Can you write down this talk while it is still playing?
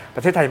ป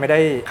ระเทศไทยไม่ได้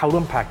เข้าร่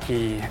วมภาคี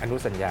อนุ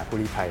สัญญาผู้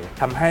ลี้ภัย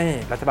ทำให้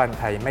รัฐบาล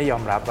ไทยไม่ยอ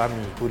มรับว่า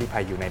มีผู้ลี้ภั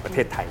ยอยู่ในประเท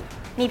ศไทย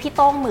มีพี่โ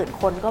ต้งหมื่น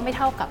คนก็ไม่เ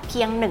ท่ากับเ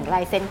พียง1ล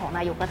ายเซ็นของน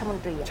ายกรัฐมน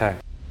ตรีใช่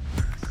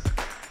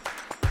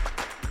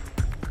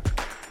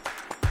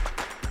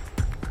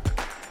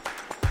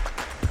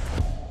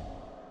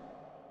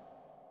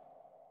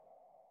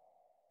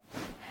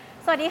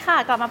สวัสดีค่ะ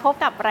กลับมาพบ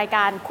กับรายก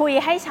ารคุย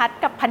ให้ชัด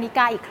กับพนิก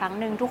าอีกครั้ง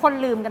หนึ่งทุกคน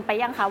ลืมกันไป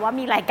ยังคะว่า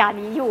มีรายการ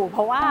นี้อยู่เพ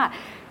ราะว่า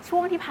ช่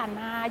วงที่ผ่าน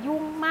มายุ่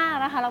งมาก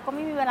นะคะเราก็ไ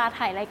ม่มีเวลา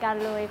ถ่ายรายการ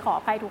เลยขอ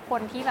อภัยทุกค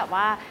นที่แบบ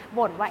ว่า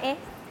บ่นว่าเอ๊ะ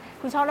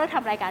คุณชอบเลิกท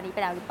ำรายการนี้ไป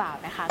แล้วหรือเปล่า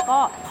นะคะก็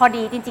พอ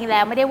ดีจริงๆแล้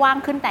วไม่ได้ว่าง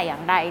ขึ้นแต่อย่า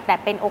งใดแต่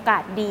เป็นโอกา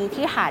สดี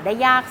ที่หาได้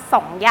ยาก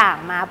2อย่าง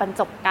มาบรร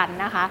จบกัน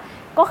นะคะ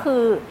ก็คื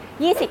อ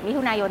20มิ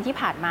ถุนายนที่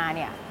ผ่านมาเ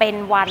นี่ยเป็น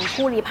วัน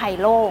ผู้ลี้ภัย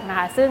โลกนะค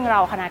ะซึ่งเรา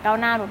คณะก้าว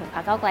หน้ารวมถึงพร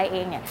รคก้าวไกลเอ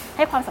งเนี่ยใ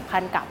ห้ความสำคั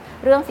ญกับ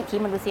เรื่องสิทธิ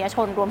มนุษยช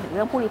นรวมถึงเ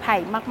รื่องผู้ลี้ภัย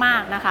มา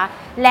กๆนะคะ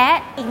และ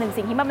อีกหนึ่ง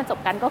สิ่งที่มาบรรจบ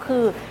กันก็คื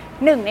อ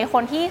1ในค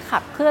นที่ขั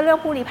บเคลื่อนเรื่อง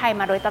ผู้ลี้ภัย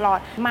มาโดยตลอด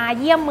มา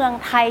เยี่ยมเมือง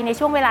ไทยใน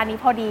ช่วงเวลานี้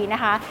พอดีน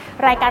ะคะ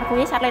รายการคุย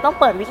ให้ชัดเลยต้อง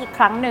เปิดวิกอีกค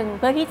รั้งหนึ่ง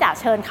เพื่อที่จะ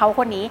เชิญเขาค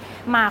นนี้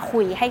มาคุ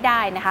ยให้ได้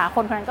นะคะค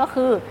นนั้นก็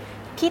คือ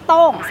พี่โ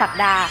ต้งศัก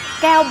ดา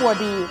แก้วบัว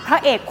ดีพระ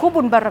เอกคู่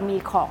บุญบารมี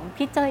ของ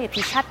พี่เจ้ย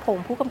พิชาติพง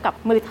ศ์ผู้กำกับ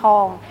มือทอ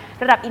ง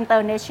ระดับอินเตอ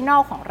ร์เนชั่นแน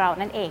ลของเรา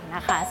นั่นเองน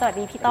ะคะสวัส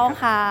ดีพี่โต้ง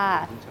ค่ะ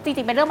จ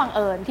ริงๆเป็นเรื่องบังเ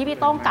อิญที่พี่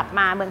โต้งกลับ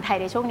มาเมืองไทย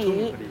ในช่วงนี้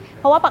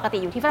เพราะว่าปกติ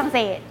อยู่ที่ฝรั่งเศ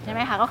สใช่ไห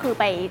มคะก็คือ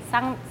ไปส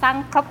ร้าง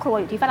ครอบครัว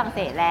อยู่ที่ฝรั่งเศ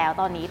สแล้ว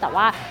ตอนนี้แต่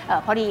ว่า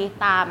พอดี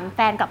ตามแฟ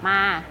นกลับมา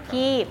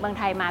ที่เมืองไ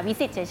ทยมาวิ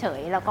สิตเฉ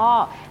ยๆแล้วก็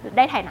ไ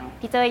ด้ถ่ายหนัง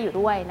พี่เจ้ยอยู่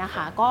ด้วยนะค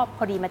ะก็พ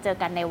อดีมาเจอ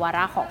กันในวาร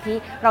ะของที่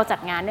เราจัด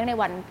งานเนื่องใน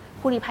วัน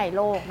ผู้ลี้ภัยโ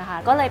ลกนะคะ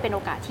ก็เลยเป็นโอ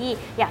กาสที่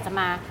อยากจะ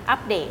มาอัป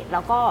เดตแ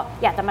ล้วก็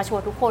อยากจะมาชว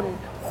นทุกคน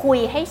คุย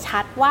ให้ชั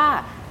ดว่า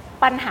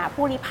ปัญหา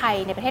ผู้ลี้ภัย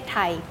ในประเทศไท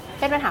ย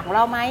เป็นปัญหาของเ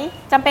ราไหม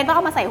จำเป็นต้องเอ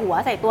ามาใส่หัว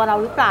ใส่ตัวเรา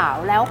หรือเปล่า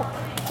แล้ว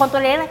คนตั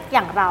วเล็กอ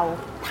ย่างเรา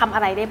ทำอ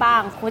ะไรได้บ้า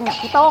งคนอย่าง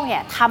พี่โต้งเนี่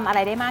ยทำอะไร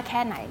ได้มากแ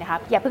ค่ไหนนะคะ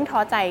อย่าเพิ่งท้อ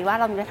ใจว่า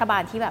เรามีรัฐบา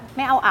ลที่แบบไ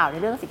ม่เอาอ่าวใน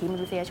เรื่องสิทธิม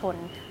นุษยชน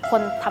ค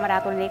นธรรมดา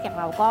ตัวเล็กอย่าง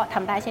เราก็ท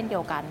ำได้เช่นเดี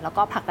ยวกันแล้ว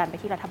ก็ผลักดันไป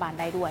ที่รัฐบาล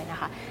ได้ด้วยนะ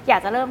คะอยา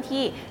กจะเริ่ม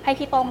ที่ให้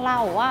พี่โต้งเล่า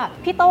ว่า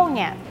พี่โต้งเ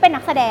นี่ยเป็น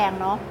นักแสดง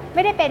เนาะไ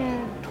ม่ได้เป็น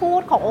ทู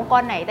ตขององค์ก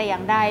รไหนแต่อย่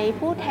างใด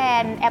ผู้แท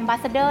นแอมบา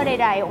สเดอร์ใ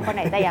ดๆองค์กรไ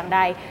หนแต่อย่างใด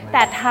แ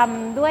ต่ท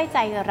ำด้วยใจ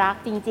รัก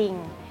จริง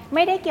ๆไ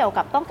ม่ได้เกี่ยว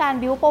กับต้องการ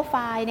บิวโปรไฟ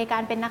ล์ในกา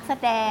รเป็นนักแส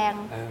ดง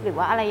หรือ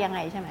ว่าอะไรยังไง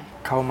ใช่ไหม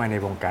เข้ามาใน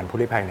วงการผู้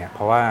ลี้ภัยเนี่ยเพ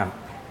ราะว่า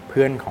เ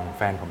พื่อนของแ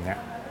ฟนผมเนี่ย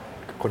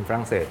คนฝ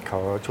รั่งเศสเขา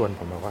ชวน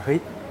ผมบอกว่าเฮ้ย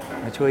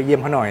มาช่วยเยี่ยม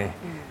เขาหน่อย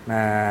ม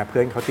าเพื่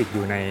อนเขาติดอ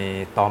ยู่ใน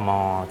ตม.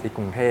ที่ก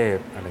รุงเทพ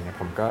อะไรเงี้ย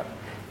ผมก็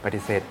ป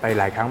ฏิเสธไป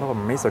หลายครั้งเพราะผ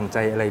มไม่สนใจ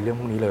อะไรเรื่อง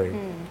พวกนี้เลย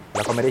แ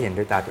ล้วก็ไม่ได้เห็น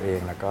ด้วยตาตัวเอง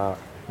แล้วก็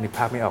นึกภ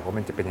าพไม่ออกว่า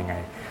มันจะเป็นยังไง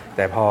แ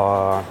ต่พอ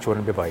ชวน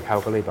บ่อยๆเขา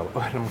ก็เลยแบบ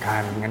รำคา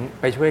ญงั้น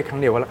ไปช่วยครั้ง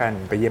เดียวก็แล้วกัน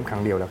ไปเยี่ยมครั้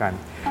งเดียวแล้วกัน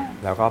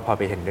แล้วก็พอไ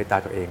ปเห็นด้วยตา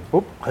ตัวเอง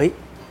ปุ๊บเฮ้ย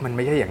มันไ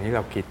ม่ใช่อย่างที่เร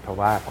าคิดเพราะ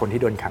ว่าคนที่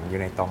โดนขังอ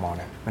ยู่ในตม.เ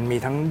นี่ยมันมี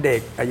ทั้งเด็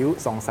กอายุ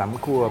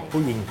 2-3 ขวบ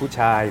ผู้หญิงผู้ช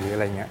ายหรืออะ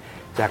ไรเงี้ย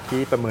จาก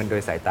ที่ประเมินโด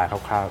ยสายตา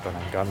คร่าวๆตอน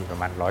นั้นก็มีประ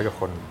มาณ100 กว่า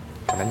คน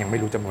ตอนนั้นยังไม่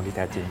รู้จำนวนที่แ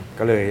ท้จริง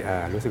ก็เลย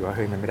รู้สึกว่าเ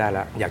ฮ้ยมันไม่ได้แ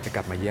ล้วอยากจะก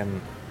ลับมาเยี่ยม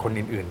คน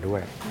อื่นๆด้ว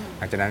ยห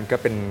ลังจากนั้นก็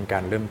เป็นกา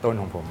รเริ่มต้น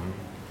ของผม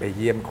ไปเ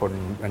ยี่ยมคน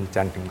วัน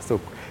จันทร์ถึงศุ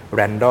กร์แร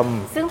นดอม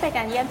ซึ่งเป็นก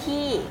ารเยี่ยม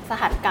ที่ส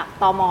ถานกัก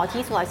ตม.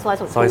ที่ซอยสวน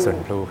พลูซอยสวน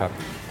พลูครับ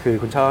คือ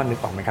คุณช่อนึก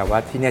ออกไหมครับว่า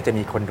ที่นี่จะ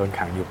มีคนโดน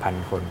ขังอยู่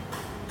1,000 คน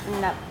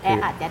แบบแอ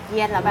อัดยัดเ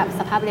ยียดแล้วแบบ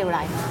สภาพเลวร้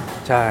ายมาก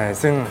ใช่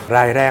ซึ่งร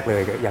ายแรกเล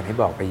ยอย่างที่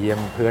บอกไปเยี่ยม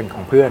เพื่อนข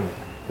องเพื่อน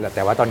แ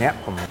ต่ว่าตอนนี้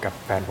ผมกับ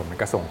แฟนผม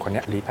ก็ส่งคน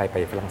นี้ลี้ภัยไป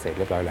ฝรั่งเศสเ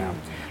รียบร้อยแล้ว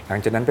หลัง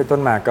จากนั้นเป็นต้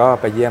นมาก็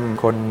ไปเยี่ยม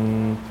คน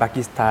ปา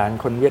กีสถาน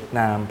คนเวียดน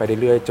ามไป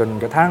เรื่อยๆจน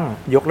กระทั่ง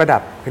ยกระดั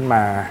บขึ้นม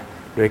า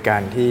โดยกา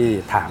รที่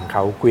ถามเข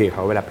าคุยกับเข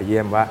าเวลาไปเยี่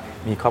ยมว่า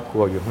มีครอบครั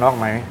วอยู่ข้างนอก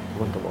ไหม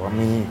คนก็บอกว่า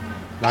มี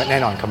แน่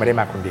นอนเขาไม่ได้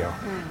มาคนเดียว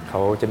เข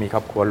าจะมีคร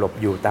อบครัวหลบ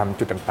อยู่ตาม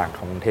จุดต่างๆข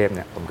องกรุงเทพเ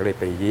นี่ยผมก็เลย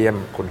ไปเยี่ยม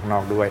คนข้างน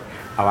อกด้วย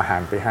เอาอาหา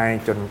รไปให้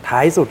จนท้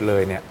ายสุดเล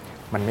ยเนี่ย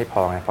มันไม่พ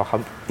อไงเพราะเขา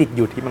ติดอ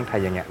ยู่ที่เมืองไทย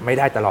อย่างเงี้ยไม่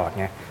ได้ตลอด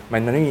ไงมั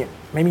น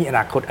ไม่มีอน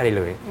าคตอะไร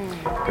เลย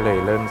ก็เลย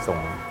เริ่มส่ง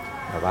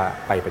แบบว่า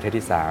ไปประเทศ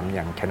ที่3อ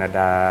ย่างแคนาด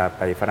าไ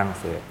ปฝรั่ง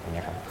เศสอย่างเ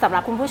งี้ยครับสำหรั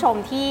บคุณผู้ชม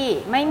ที่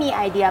ไม่มีไ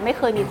อเดียไม่เ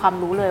คยมีความ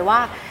รู้เลยว่า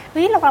เ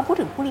ฮ้ยเรากำลังพูด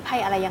ถึงผู้ลี้ภัย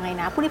อะไรยังไง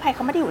นะผู้ลี้ภัยเข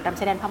าไม่ได้อยู่ตาม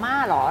ชายแดนพม่า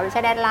หรอหรือช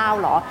ายแดนลาว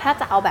หรอถ้า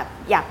จะเอาแบบ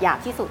หยาบ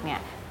ที่สุดเนี่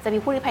ยจะมี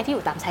ผู้ลี้ภัยที่อ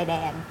ยู่ตามชายแด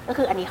นก็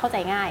คืออันนี้เข้าใจ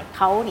ง่ายเ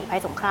ขาหนีภั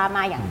ยสงครามม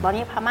าอย่างตอน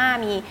นี้พม่า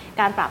มี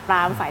การปราบปร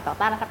ามฝ่ายต่อ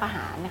ต้านรัฐประห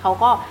ารเขา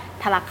ก็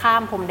ทะลักข้า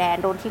มพรมแดน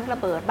โดนทิ้งระ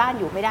เบิดบ้าน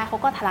อยู่ไม่ได้เขา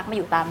ก็ทะลักมาอ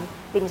ยู่ตาม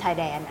ริมชาย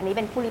แดนอันนี้เ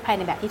ป็นผู้ลี้ภัยใ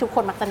นแบบที่ทุกค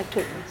นมักจะนึก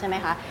ถึงใช่ไหม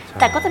คะ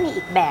แต่ก็จะมี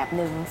อีกแบบห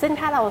นึ่งซึ่ง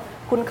ถ้าเรา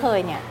คุ้นเคย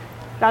เนี่ย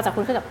เราจะ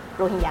คุ้นเคยกับ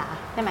โรฮิงญา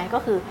ใช่ไหมก็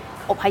คือ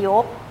อพย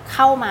พเ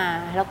ข้ามา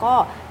แล้วก็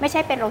ไม่ใช่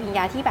เป็นโรฮิงญ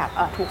าที่แบบ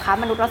ถูกค้า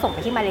มนุษย์แล้วส่งไป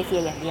ที่มาเลเซี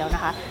ยอย่างเดียวน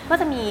ะคะก็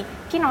จะมี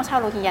พี่น้องชาว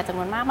โรฮิงญาจำ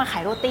นวนมากมาขา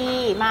ยโรตี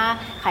มา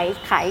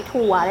ขาย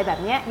ถั่วอะไรแบบ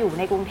นี้อยู่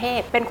ในกรุงเทพ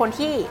เป็นคน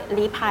ที่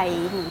ลี้ภัย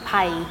หนี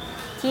ภัย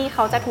ที่เข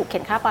าจะถูกเข็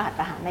นฆ่าปร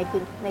ะหารใ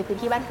นพื้น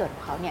ที่บ้านเกิดข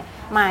องเขาเนี่ย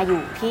มาอ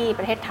ยู่ที่ป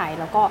ระเทศไทย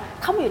แล้วก็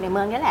เข้ามาอยู่ในเ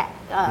มืองนี่แหละ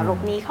หลบ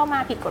หนีเข้ามา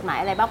ผิดกฎหมาย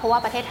อะไรบ้างเพราะว่า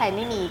ประเทศไทยไ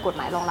ม่มีกฎห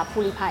มายรองรับ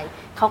ผู้ลี้ภัย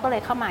เขาก็เล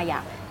ยเข้ามา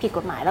ผิดก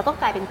ฎหมายแล้วก็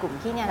กลายเป็นกลุ่ม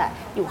ที่เนี่ยแหละ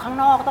อยู่ข้าง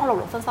นอกก็ต้องห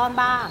ลบๆซ่อน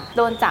ๆบ้างโ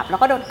ดนจับแล้ว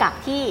ก็โดนกัก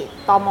ที่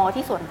ตม.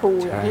ที่สวนพลู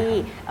อย่างที่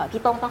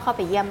พี่ต้งต้องเข้าไ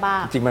ปเยี่ยมบ้า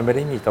งจริงมันไม่ไ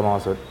ด้มีตม.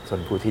สว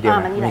นพลูที่เดียว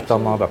นะมีต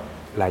ม.แบบ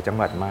หลายจัง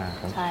หวัดมาก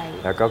ครับ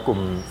แล้วก็กลุ่ม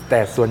แต่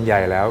ส่วนใหญ่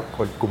แล้วค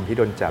นกลุ่มที่โ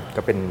ดนจับ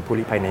ก็เป็นผู้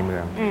ลี้ภัยในเมื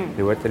องห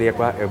รือว่าจะเรียก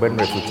ว่า urban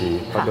refugee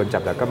พอโดนจั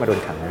บแล้วก็มาโดน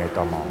ขังในต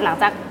ม.หลัง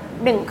จาก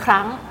1 ค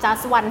รั้ง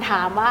just one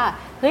timeว่า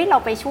เฮ้ยเรา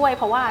ไปช่วยเ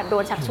พราะว่าโด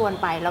นชักชวน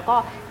ไปแล้วก็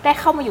ได้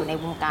เข้ามาอยู่ใน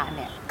วงการเ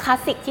นี่ยคลาส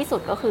สิกที่สุ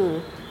ดก็คือ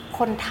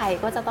คนไทย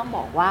ก็จะต้องบ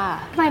อกว่า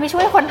ทำไมไม่ช่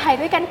วยคนไทย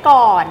ด้วยกัน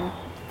ก่อน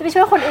จะไปช่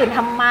วยคนอื่นท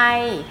ำไม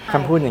ค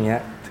ำพูดอย่างเงี้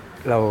ย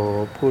เรา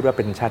พูดว่าเ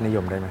ป็นชาตินิย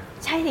มได้ไหม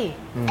ใช่ดิ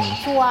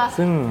ชัวร์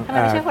ซึ่งทำไม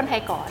ไม่ช่วยคนไท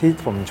ยก่อนที่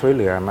ผมช่วยเ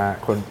หลือมา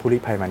คนผู้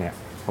ลี้ภัยมาเนี่ย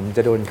ผมจ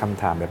ะโดนค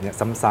ำถามแบบนี้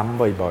ซ้ำ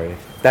ๆบ่อย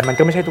ๆแต่มัน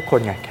ก็ไม่ใช่ทุกคน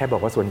ไงแค่บอ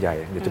กว่าส่วนใหญ่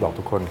เดี๋ยวจะบอก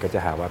ทุกคนก็จะ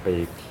หาว่าไป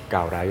ก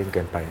ล่าวร้ายเ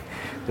กินไป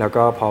แล้ว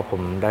ก็พอผ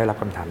มได้รับ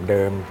คำถามเ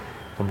ดิม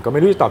ผมก็ไม่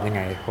รู้จะตอบยังไ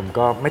งผม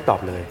ก็ไม่ตอบ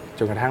เลยจ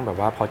นกระทั่งแบบ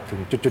ว่าพอถึง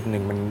จุดๆหนึ่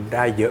งมันไ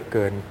ด้เยอะเ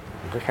กิน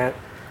ผมก็แค่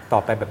ต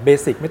อบไปแบบเบ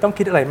สิกไม่ต้อง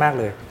คิดอะไรมาก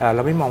เลยเร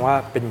าไม่มองว่า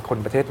เป็นคน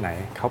ประเทศไหน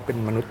เขาเป็น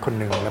มนุษย์คน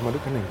หนึ่งและมนุษ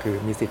ย์คนหนึ่งคือ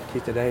มีสิทธิ์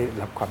ที่จะได้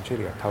รับความช่วยเ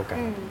หลือเท่ากัน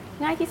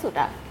ง่ายที่สุด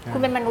อ่ะคุณ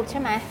เป็นมนุษย์ใ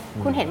ช่ไหม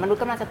คุณเห็นมนุษ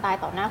ย์กำลังจะตาย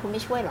ต่อหน้าคุณไ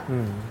ม่ช่วยหรอ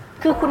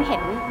คือคุณเห็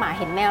นหมา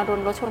เห็นแมวโดน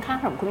รถชนข้าง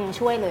ถนนคุณยัง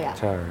ช่วยเลยอ่ะ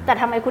แต่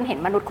ทำไมคุณเห็น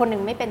มนุษย์คนหนึ่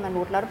งไม่เป็นม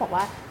นุษย์แล้วบอก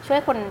ว่าช่ว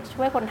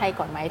ยคนไทย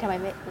ก่อนไหมทำไม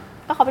ไม่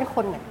ก็เขาเป็นค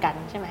นเหมือนกัน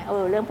ใช่ไหม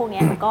เรื่องพวก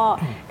นี้มันก็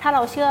ถ้าเร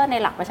าเชื่อใน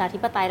หลักประชาธิ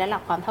ปไตยและหลั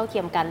กความเท่าเที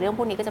ยมกันเรื่องพ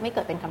วกนี้ก็จะไม่เ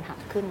กิดเป็นคำถาม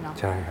ขึ้นเนาะ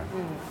ใช่ครับ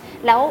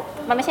แล้ว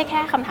มันไม่ใช่แค่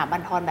คำถามบั่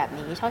นทอนแบบ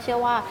นี้เชื่อ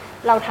ว่า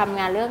เราทำ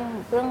งานเ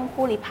รื่อง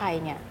ผู้ลี้ภัย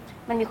เนี่ย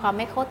มันมีความไ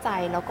ม่เข้าใจ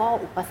แล้วก็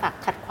อุปสรรค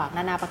ขัดขวางน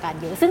านาประการ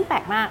เยอะซึ่งแปล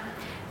กมาก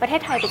ประเท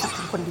ศไทยเป็นสังค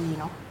มคนดี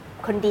เนาะ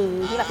คนดี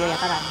ที่แบบเยียวยา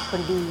ตรันค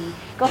นดี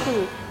ก็คือ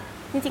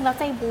จริงๆเรา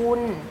ใจบุ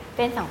ญเ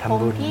ป็นสังคม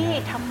ที่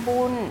ทำ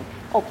บุญ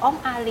อบอ้อม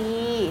อารี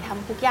ท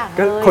ำทุกอย่างเ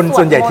ลยคน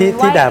ส่วนใหญ่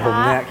ที่ด่าผม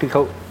เนี่ยคือเข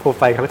าโปรไ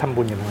ฟล์เขาทำ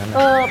บุญอย่างนั้น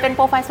เป็นโป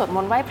รไฟล์สวดม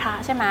นต์ไหว้พระ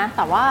ใช่ไหมแ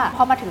ต่ว่าพ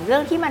อมาถึงเรื่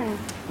องที่มัน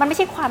ไม่ใ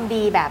ช่ความ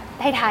ดีแบบ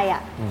ไทยๆอ่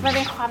ะมันเ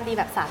ป็นความดี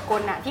แบบสาก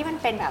ลอ่ะที่มัน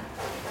เป็นแบบ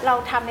เรา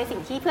ทำในสิ่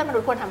งที่เพื่อนมนุ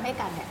ษย์ควรทำให้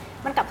กันเนี่ย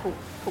มันกลับ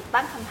ถูก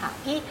ตั้งคำถาม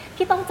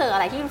ที่ต้องเจออะ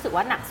ไรที่รู้สึก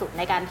ว่าหนักสุดใ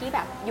นการที่แบ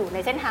บอยู่ใน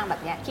เส้นทางแบ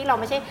บเนี้ยที่เรา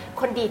ไม่ใช่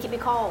คนดีทิปิ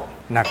คอล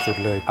หนักสุด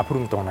เลยพูด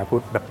ตรงๆนะพู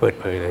ดแบบเปิด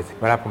เผยเลย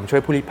เวลาผมช่ว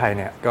ยผู้ลี้ภัย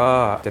เนี่ยก็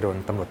จะโดน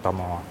ตำรวจต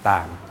ม.ต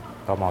าม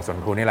ตม.สวน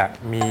พลูนี่แหละ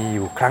มีอ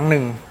ยู่ครั้งห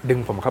นึ่งดึง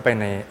ผมเข้าไป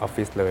ในออฟ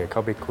ฟิศเลยเข้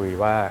าไปคุย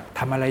ว่า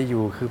ทำอะไรอ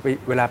ยู่คือ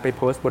เวลาไปโ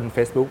พสต์บน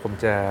Facebook ผม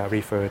จะ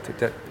refer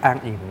จะอ้าง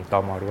อิงถึงต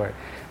ม.ด้วย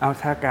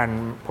ถ้าการ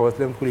โพสต์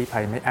เรื่องผู้ลี้ภั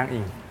ยไม่อ้างอิ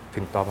งถึ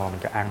งตม.มั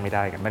นก็อ้างไม่ไ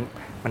ด้กัน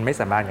มันไม่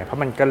สามารถไงเพรา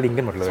ะมันก็ลิงก์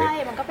กันหมดเลยใช่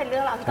มันก็เป็นเรื่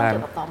องราวที่ต้องเกี่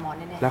ยวกับตม.แ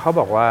น่ๆแล้วเขา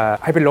บอกว่า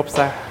ให้ไปลบซ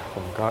ะผ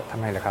มก็ทำ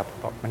ไมล่ะครับ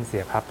บอกมันเสี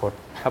ยภาพพจน์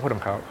ขอ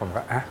งเขาผม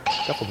ก็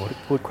ก็ผม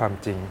พูดความ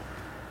จริง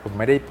ผม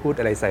ไม่ได้พูด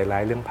อะไรใส่ร้า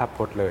ยเรื่องภาพพ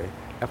จน์เลย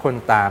แล้วคน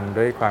ตาม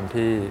ด้วยความ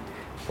ที่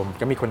ผม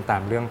ก็มีคนตา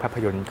มเรื่องภาพ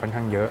ยนตร์ค่อนข้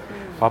างเยอะ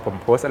พอผม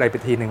โพสอะไรไป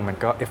ทีนึงมัน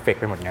ก็เอฟเฟกต์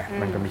ไปหมดไง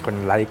มันก็มีคน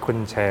ไลค์คน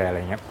แชร์อะไร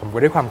เงี้ยผมก็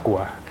ด้วยความกลัว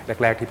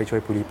แรกๆที่ไปช่ว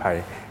ยผู้ลี้ภัย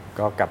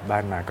ก็กลับบ้า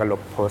นมาก็ล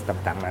บโพสต์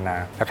ต่างๆนานา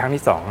แล้วครั้ง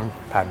ที่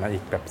2ผ่านมาอี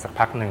กแบบสัก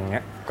พักนึงเ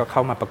นี้ยก็เข้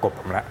ามาประกบ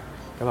ผมละ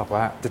ก็บอก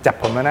ว่าจะจับ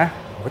ผมแล้วนะ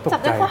ผมก็ตกใจจั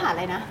บด้วยข้อหาอะ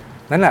ไรนะ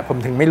นั่นแหละผม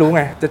ถึงไม่รู้ไ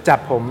งจะจับ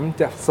ผม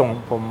จะส่ง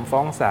ผมฟ้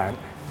องศาล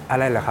อะ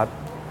ไรเหรอครับ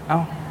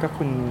ก็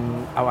คุณ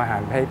เอาอาหา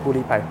รให้ผู้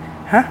ลี้ภัย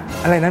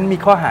อะไรนั้นมี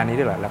ข้อหานี้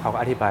ด้วยเหรอแล้วเขาก็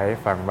อธิบายให้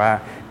ฟังว่า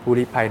ผู้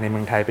ลี้ภัยในเมื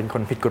องไทยเป็นค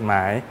นผิดกฎหม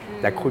าย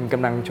แต่คุณก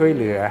ำลังช่วยเ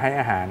หลือให้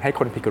อาหารให้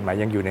คนผิดกฎหมาย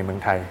ยังอยู่ในเมือง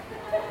ไทย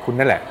คุณ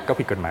นั่นแหละก็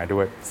ผิดกฎหมายด้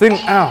วยซึ่ง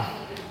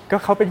ก็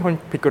เขาเป็นคน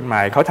ผิดกฎหม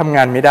ายเขาทำง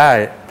านไม่ได้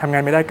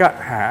ก็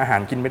หาอาหา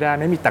รกินไม่ได้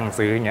ไม่มีตังค์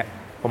ซื้ออย่างเงี้ย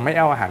ผมไม่เ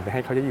อาอาหารไปใ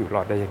ห้เขาจะอยู่ร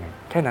อดได้ยังไง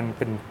แค่นั้น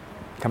เป็น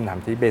คำถาม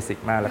ที่เบสิก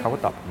มากแล้วเขาก็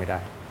ตอบผมไม่ได้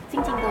จ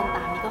ริงๆโดนต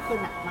ามนี่ก็คือ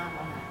หนักมากแ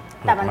ล้วนะ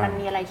แต่มัน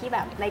มีอะไรที่แบ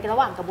บในระ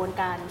หว่างกระบวน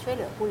การช่วยเห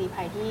ลือผู้ลี้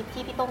ภัย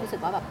ที่พี่ต้งรู้สึ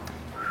กว่าแบบ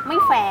ไม่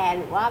แฟร์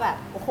หรือว่าแบบ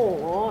โอ้โห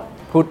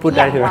พูดไ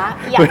ด้ใช่ไหม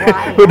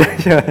พูดได้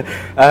ใช่ไหม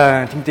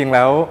จริงๆแ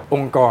ล้วอ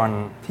งค์กร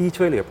ที่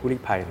ช่วยเหลือผู้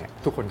ลี้ภัยเนี่ย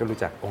ทุกคนก็รู้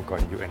จักองค์กร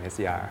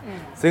UNHCR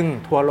ซึ่ง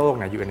ทั่วโลก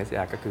เนี่ย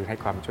UNHCR ก็คือให้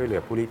ความช่วยเหลื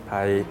อผู้ลี้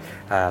ภัย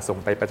ส่ง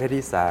ไปประเทศ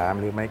ที่3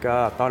หรือไม่ก็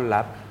ต้อน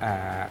รับ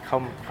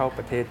เข้าป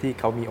ระเทศที่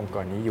เขามีองค์ก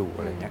รนี้อยู่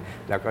อะไรเงี้ย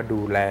แล้วก็ดู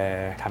แล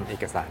ทำเอ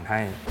กสารให้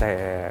แต่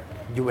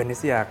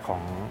UNHCR ขอ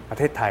งประ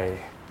เทศไทย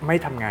ไม่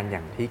ทำงานอย่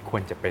างที่คว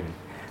รจะเป็น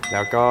แ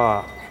ล้วก็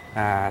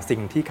สิ่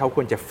งที่เขาค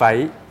วรจะไฟ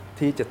ท์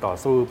ที่จะต่อ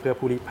สู้เพื่อ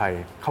ผู้ลี้ภัย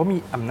เขามี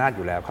อำนาจอ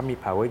ยู่แล้วเขามี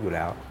power อยู่แ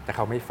ล้วแต่เข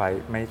าไม่ไฟ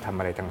ท์ไม่ทำ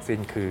อะไรทั้งสิ้น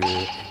คือ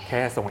แค่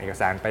ส่งเอก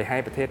สารไปให้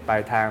ประเทศปลา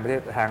ยทางประเท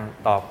ศทาง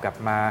ตอบกลับ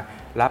มา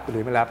รับหรื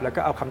อไม่รับแล้วก็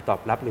เอาคำตอบ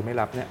รับหรือไม่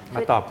รับเนี่ยม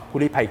าตอบผู้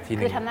ลี้ภัยอีกที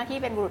นึงคือทำหน้าที่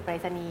เป็นบุรุษไปร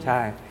ษณีย์ใช่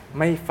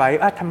ไม่ไฟท์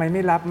ทำไมไ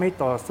ม่รับไม่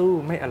ต่อสู้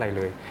ไม่อะไรเ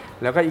ลย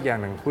แล้วก็อีกอย่า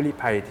งหนึ่งผู้ลี้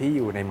ภัยที่อ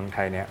ยู่ในเมืองไท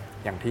ยเนี่ย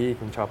อย่างที่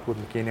คุณชอบพูด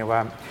เมื่อกี้เนี่ยว่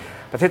า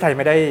ประเทศไทยไ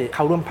ม่ได้เ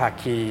ข้าร่วมภา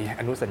คี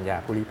อนุสัญญา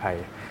ผู้ลี้ภัย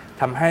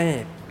ทำให้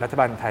รัฐ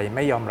บาลไทยไ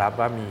ม่ยอมรับ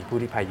ว่ามีผู้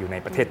ลี้ภัยอยู่ใน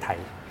ประเทศไทย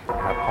น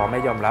ะครับพอไม่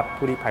ยอมรับ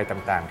ผู้ลี้ภัย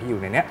ต่างๆที่อยู่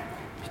ในเนี้ย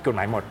ผิดกฎห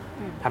มายหมด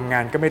ทำงา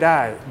นก็ไม่ได้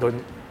โดน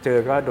เจอ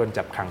ก็โดน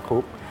จับขังคุ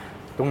ก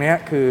ตรงนี้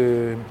คือ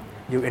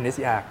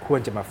UNHCR ควร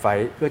จะมาไฟ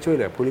ท์เพื่อช่วยเ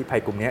หลือผู้ลี้ภั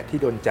ยกลุ่มนี้ที่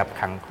โดนจับ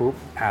ขังคุก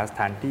หาส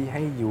ถานที่ใ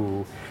ห้อยู่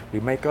หรื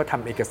อไม่ก็ท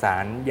ำเอกสา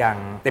รอย่าง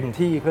เต็ม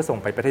ที่เพื่อส่ง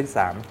ไปประเทศที่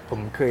3ผม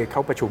เคยเข้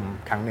าประชุม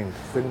ครั้งหนึ่ง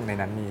ซึ่งใน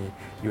นั้นมี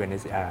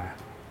UNHCR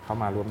เข้า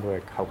มาร่วมด้วย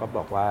เขาก็บ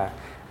อกว่า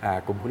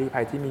กลุ่มผู้ลี้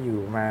ภัยที่มีอยู่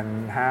ประมาณ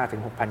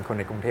 5-6,000 คน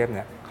ในกรุงเทพเ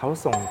นี่ยเขา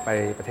ส่งไป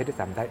ประเทศที่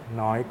3ได้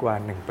น้อยกว่า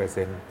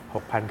 1%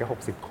 6,000 ก็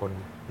 60 คน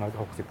น้อยกว่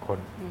า60 คน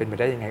เป็นไป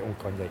ได้ยังไงอง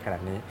ค์กรใหญ่ขนา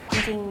ดนี้จ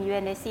ริงๆ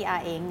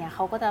UNHCR เองเนี่ยเข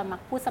าก็จะมั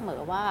กพูดเสม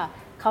อว่า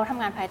เขาท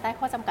ำงานภายใต้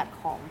ข้อจำกัด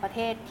ของประเท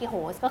ศที่โฮ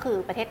สต์ก็คือ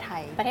ประเทศไท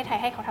ย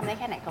ให้เขาทำได้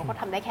แค่ไหนเขาก็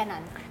ทำได้แค่นั้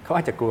นเขาอ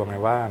าจจะกลัวไง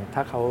ว่าถ้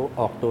าเขา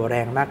ออกตัวแร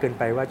งมากเกิน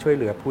ไปว่าช่วยเ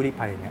หลือผู้ลี้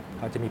ภัยเนี่ยเ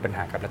ขาจะมีปัญห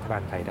ากับรัฐบา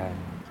ลไทยได้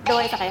โด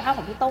ยศักยภาพข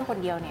องพี่โต้งคน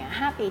เดียวเนี่ย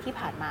5 ปีที่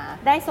ผ่านมา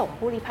ได้ส่ง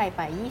ผู้ลี้ภัยไ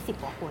ป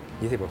20 กว่าคน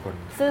20 กว่าคน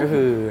ก็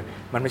คือ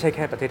มันไม่ใช่แ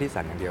ค่ประเทศที่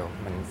3อย่างเดียว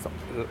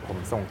ผม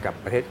ส่งกับ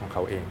ประเทศของเข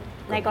าเอง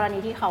ในกรณี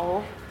ที่เขา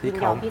ยิน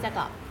ยอมที่จะก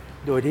ลับ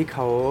โดยที่เข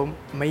า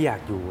ไม่อยา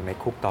กอยู่ใน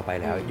คุกต่อไป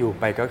แล้วอยู่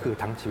ไปก็คือ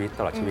ทั้งชีวิต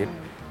ตลอดชีวิต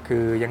คื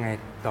อยังไง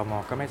ตม.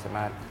ก็ไม่สาม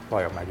ารถปล่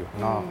อยออกมาอยู่ข้า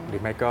งนอกหรื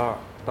อไม่ก็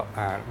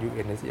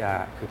UNHCR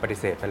คือปฏิ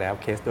เสธไปแล้ว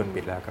เคสโดน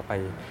ปิดแล้วก็ไป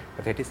ป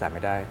ระเทศที่3ไ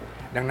ม่ได้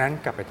ดังนั้น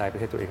กลับไปตายประ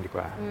เทศตัวเองดีก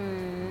ว่า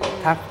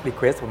ถ้ารีเ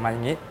ควสผมมาอย่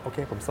างนี้โอเค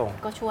ผมส่ง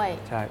ก็ช่วย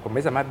ใช่ผมไ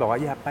ม่สามารถบอกว่า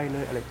อย่าไปเล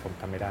ยอะไรผม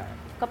ทำไม่ได้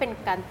ก็เป็น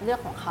การเลือก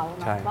ของเขา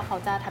เนาะว่าเขา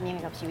จะทำยังไง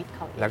กับชีวิตเข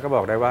าแล้วก็บ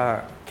อกได้ว่า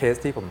เคส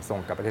ที่ผมส่ง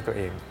กับประเทศตัวเ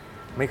อง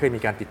ไม่เคยมี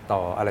การติดต่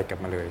ออะไรกลับ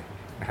มาเลย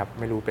นะครับ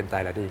ไม่รู้เป็นตา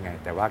ยแล้วได้ยังไง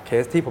แต่ว่าเค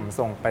สที่ผม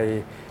ส่งไป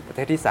ประเท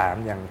ศที่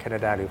3อย่างแคนา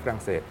ดาหรือฝรั่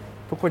งเศส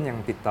ทุกคนยัง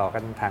ติดต่อกั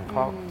นทาง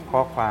ข้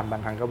อความบา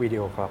งครั้งก็วิดีโ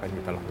อคอลกันอ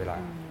ยู่ตลอดเวลา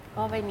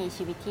ก็ไปมี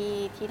ชีวิต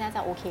ที่น่าจะ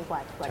โอเคกว่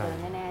าเดิม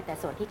แน่ๆแต่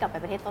ส่วนที่กลับไป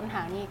ประเทศต้นท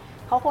างนี่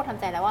เขาคงทำ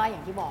ใจแล้วว่าอย่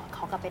างที่บอกเข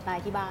ากลับไปตาย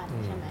ที่บ้าน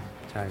ใช่ไหม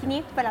ทีนี้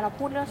เวลาเรา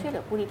พูดเรื่องช่วยเหลื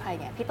อผู้ลี้ภัย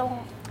เนี่ยพี่ต้อง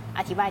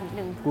อธิบายนิด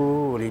นึงผู้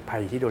ลี้ภั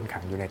ยที่โดนขั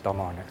งอยู่ในต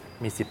ม.เนี่ย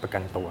มีสิทธิประกั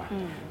นตัว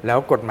แล้ว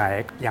กฎหมาย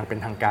อย่างเป็น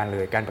ทางการเล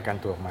ยการประกัน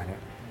ตัวออกมาเนี่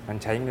ยมัน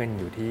ใช้เงิน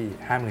อยู่ที่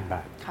 50,000 บ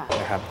าท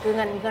นะครับคือเ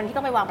งินที่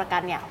ต้องไปวางประกั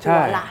นเนี่ยหั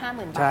วละ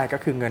 50,000 บาทใช่ก็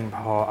คือเงินพ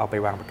อเอาไป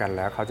วางประกันแ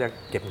ล้วเขาจะ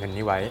เก็บเงิน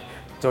นี้ไว้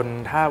จน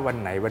ถ้าวัน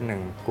ไหนวันหนึ่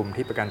งกลุ่ม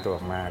ที่ประกันตัวอ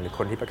อกมาหรือค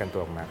นที่ประกันตั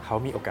วออกมาเขา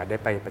มีโอกาสได้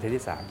ไปประเทศ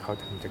ที่3เขา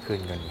ถึงจะคืน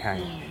เงินให้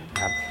น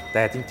ะครับแ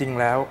ต่จริงๆ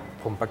แล้ว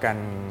ผมประกัน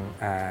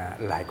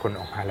หลายคน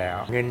ออกมาแล้ว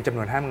เงินจำน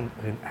วน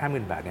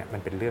 50,000 บาทเนี่ยมั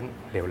นเป็นเรื่อง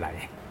เหลวไหล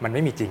มันไ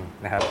ม่มีจริง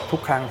นะครับทุ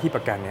กครั้งที่ป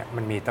ระกันเนี่ย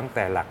มันมีตั้งแ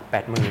ต่หลัก 80,000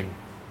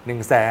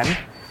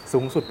 100,000 สู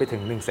งสุดไปถึ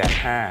ง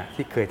 150,000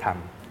 ที่เคยท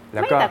ำแ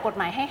ล้วก็แต่กฎ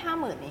หมายให้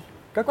 50,000 นี่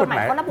ก็กฎหม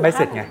ายใบเ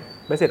สร็จไง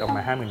ใบเสร็จออกม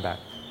า 50,000 บาท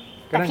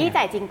แต่พี่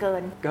จ่ายจริงเกิ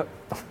น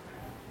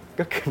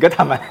ก็ท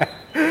ำอะไร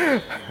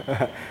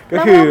ก็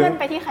คือเงิน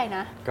ไปที่ใครน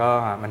ะก็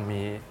มัน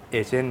มีเอ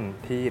เจนต์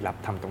ที่รับ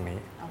ทำตรงนี้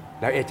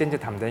แล้วเอเจนต์จะ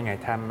ทำได้ไง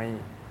ถ้าไ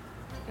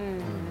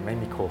ม่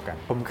มีโคกัน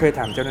ผมเคยถ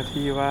ามเจ้าหน้า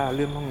ที่ว่าเ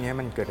รื่องพวกนี้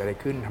มันเกิดอะไร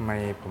ขึ้นทำไม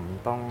ผม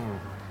ต้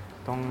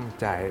อง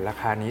จ่ายรา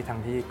คานี้ทั้ง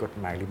ที่กฎ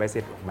หมายหรือใบเส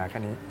ร็จออกมาแ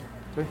ค่นี้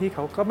เจ้าหน้าที่เข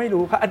าก็ไม่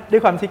รู้ด้ว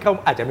ยความที่เขา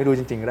อาจจะไม่รู้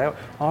จริงๆแล้ว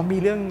มี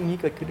เรื่องนี้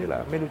เกิดขึ้นด้วยเหร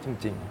อไม่รู้จ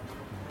ริง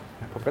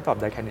ๆผมก็ตอบ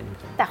ได้แค่นี้จ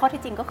ริงๆแต่ข้อ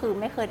ที่จริงก็คือ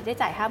ไม่เคยได้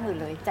จ่าย 50,000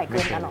 เลยจ่ายเกิ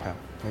นตลอด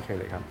ไม่เคย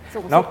เลยครับ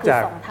นอกจา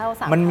ก2 เท่า 3 เ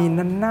ท่ามันมี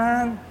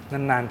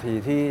นานที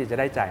ที่จะ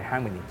ได้จ่าย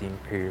 50,000 จริง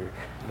ๆคือ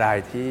ราย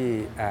ที่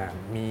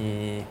มี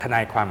ทนา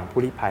ยความของ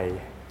ผู้ลี้ภัย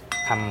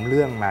ทำเ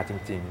รื่องมาจ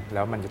ริงๆแ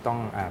ล้วมันจะต้อง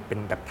เป็น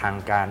แบบทาง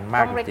การม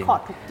ากจริงๆต้องเรคคอร์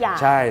ดทุกอย่าง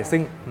ใช่ซึ่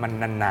งมัน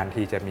นานๆ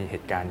ทีจะมีเห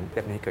ตุการณ์แบ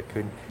บนี้เกิด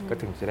ขึ้นก็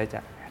ถึงจะได้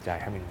จ่าย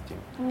ให้มันจริง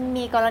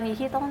มีกรณี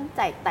ที่ต้อง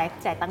จ่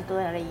ายตังเกิ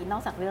นอะไรนอ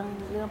กจากเ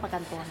รื่องประกั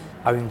นตัว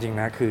เอาจริงๆ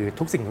นะคือ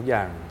ทุกสิ่งทุกอ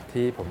ย่าง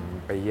ที่ผม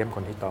ไปเยี่ยมค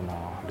นที่ตม.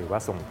หรือว่า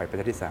ส่งไปประเ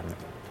ทศที่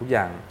3ทุกอ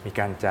ย่างมี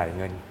การจ่าย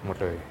เงินหมด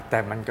เลยแต่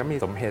มันก็มี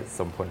สมเหตุ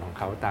สมผลของ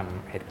เขาตาม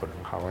เหตุผลข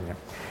องเขาเนี่ย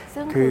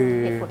ซึ่งคือ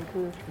เหตุผล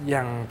คืออ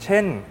ย่างเช่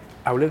น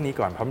เอาเรื่องนี้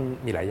ก่อนเพราะ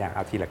มีหลายอย่างเอ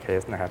าทีละเค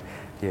สนะครับ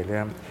ทีละเรื่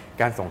อง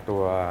การส่งตั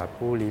ว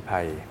ผู้ลี้ภั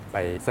ยไป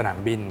สนาม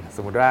บินส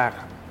มมุติว่า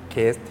เค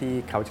สที่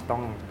เขาจะต้อ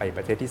งไปป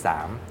ระเทศที่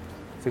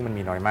3ซึ่งมัน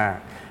มีน้อยมาก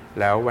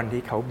แล้ววัน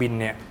ที่เขาบิน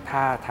เนี่ยถ้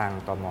าทาง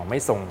ตม.ไม่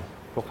ส่ง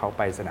พวกเขาไ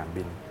ปสนาม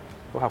บิน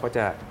พวกเขาก็จ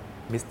ะ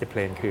มิสเตอร์เพล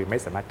นคือไม่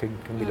สามารถขึ้น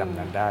เครื่องบินลำ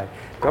นั้นได้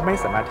ก็ไม่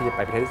สามารถที่จะไ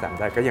ปประเทศที่3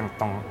ได้ก็ยัง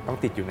ต้อง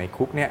ติดอยู่ใน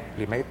คุกเนี่ยห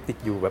รือไม่ติด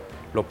อยู่แบบ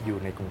หลบอยู่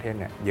ในกรุงเทพ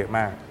เนี่ยเยอะม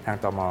ากทาง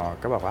ตม.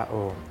ก็บอกว่าโ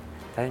อ้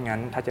ถ้าอย่างนั้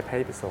นถ้าจะให้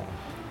ไปส่ง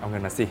เอาเงิ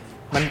นมาสิ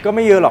มันก็ไ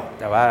ม่เยอะหรอก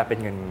แต่ว่าเป็น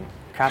เงิน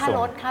ค่าส่ง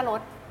ค่าร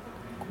ถ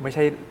ไม่ใ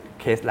ช่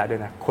เคสละด้ว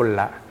ยนะคน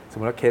ละสม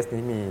มติว่าเคส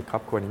นี้มีครอ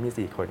บครัวนี้มี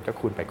4 คนก็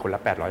คูณไปคนละ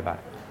800 บา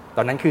ทต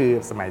อนนั้นคือ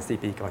สมัย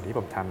4 ปีก่อนที่ผ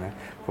มทำนะ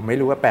ผมไม่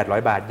รู้ว่า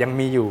800 บาทยัง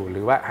มีอยู่ห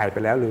รือว่าหายไป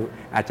แล้วหรือ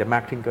อาจจะมา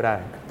กขึ้นก็ได้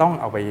ต้อง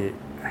เอาไป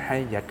ให้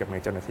ยัดกับมื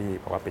อเจ้าหน้าที่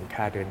เพราะว่าเป็น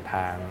ค่าเดินท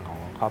างของ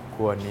ครอบค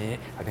รัวนี้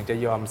เขาถึงจะ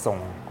ยอมส่ง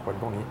คน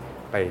พวกนี้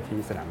ไปที่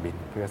สนามบิน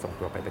เพื่อส่ง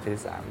ตัวไปประเทศ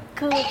ที่3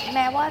คือแ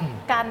ม้ว่า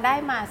การได้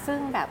มาซึ่ง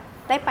แบบ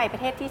ได้ไปปร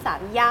ะเทศที่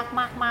3ยาก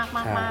มาก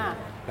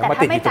แต่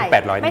ถ้าไม่จ่า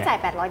ย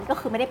800ก็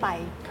คือไม่ได้ไป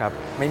ครับ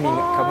ไม่มี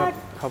เข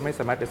าไม่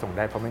สามารถไปส่งไ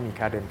ด้เพราะไม่มี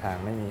ค่าเดินทาง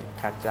ไม่มี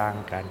ค่าจ้าง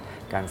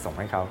การส่ง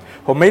ให้เขา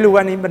ผมไม่รู้ว่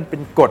านี้มันเป็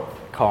นกฎ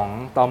ของ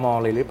ตม.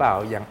เลยหรือเปล่า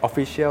อย่าง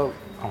official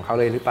ของเขา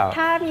เลยหรือเปล่า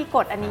ถ้ามีก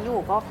ฎอันนี้อยู่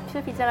ก็ช่ว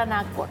ยพิจารณา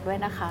กฎด้วย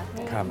นะคะ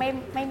ไ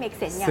ม่ make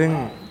sense อย่างซึ่ง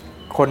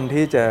คน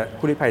ที่จะ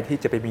ผู้ลี้ภัยที่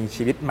จะไปมี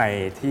ชีวิตใหม่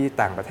ที่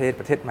ต่างประ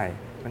เทศใหม่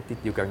มันติด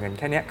อยู่กับเงินแ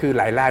ค่นี้คือ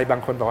หลายรายบา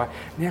งคนบอกว่า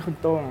เนี่ยคุณ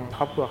โต้งค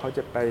รอบครัวเขาจ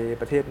ะไป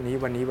ประเทศนี้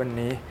วัน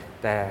นี้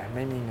แต่ไ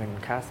ม่มีเงิน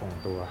ค่าส่ง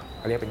ตัวเ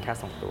ขาเรียกเป็นค่า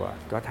ส่งตัว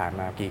ก็ถาม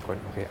มากี่คน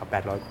โอเคเอา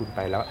800คูณไป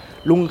แล้ว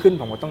รุ่งขึ้น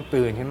ผมก็ต้อง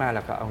ตื่นขึ้นมาแ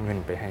ล้วก็เอาเงิน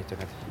ไปให้เจ้า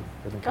หน้าที่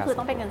ก็คือ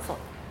ต้องเป็นเงินสด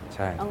ใ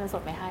ช่เอาเงินส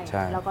ดไปให้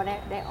แล้วก็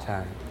ได้ออกใช่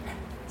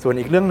ส่วน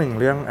อีกเรื่องหนึ่ง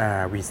เรื่อง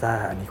วีซ่า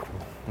อันนี้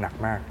หนัก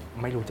มาก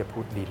ไม่รู้จะพู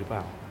ดดีหรือเป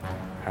ล่า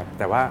ครับ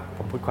แต่ว่าผ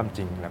มพูดความจ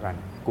ริงแล้วกัน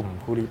กลุ่ม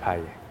ผู้ลี้ภัย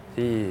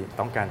ที่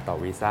ต้องการต่อ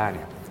วีซ่าเ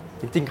นี่ย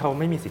จริงๆเขา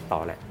ไม่มีสิทธิ์ต่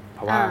อแหละเพ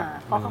ราะว่า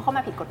เขาเข้าม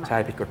าผิดกฎหมายใช่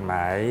ผิดกฎหม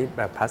ายแ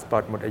บบพาสปอ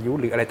ร์ตหมดอายุ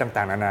หรืออะไรต่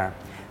างๆนานา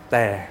แ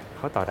ต่เ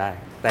ขาต่อได้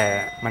แต่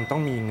มันต้อ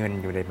งมีเงิน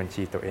อยู่ในบัญ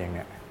ชีตัวเองเ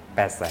นี่ย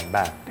800,000 บ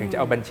าทถึงจะเ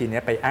อาบัญชีนี้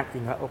ไปอ้างอิ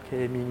งว่าโอเค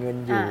มีเงิน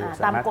อยู่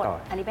สามารถต่อ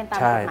อันนี้เป็นตาม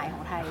กฎหมายข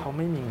องไทยเขาไ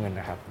ม่มีเงิน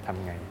นะครับท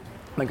ำไง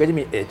มันก็จะ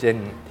มีเอเจน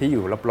ต์ที่อ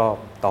ยู่รอบ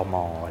ๆตม.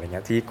อะไรเ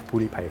งี้ยที่ผู้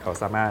ลี้ภัยเขา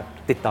สามารถ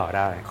ติดต่อไ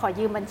ด้ขอ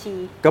ยืมบัญชี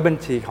ก็บัญ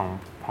ชีขอ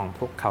ง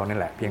พวกเขานั่น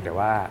แหละเพียงแต่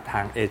ว่าท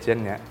างเอเจน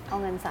ต์เนี้ยเอา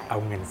เงินใ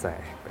ส่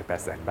ไป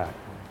800,000 บาท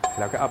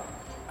แล้วก็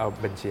เอา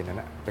บัญชีนั้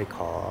นไปข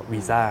อ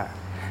วีซ่า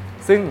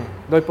ซึ่ง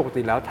โดยปก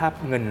ติแล้วถ้า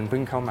เงินเพิ่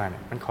งเข้ามาเนี่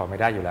ยมันขอไม่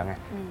ได้อยู่แล้วไง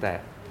แต่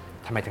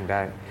ทำไมถึงได้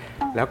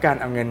แล้วการ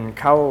เอาเงิน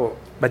เข้า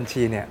บัญ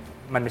ชีเนี่ย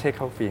มันไม่ใช่เ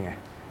ข้าฟรีไง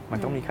มั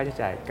นต้องมีค่าใช้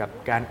จ่ายกับ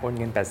การโอน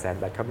เงิน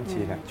800,000 บาทเข้าบัญ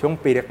ชีนะช่วง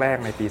ปีแรก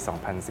ๆในปี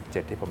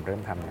 2017 ที่ผมเริ่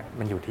มทำเนี่ย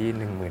มันอยู่ที่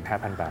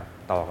 15,000 บาท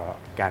ต่อ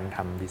การท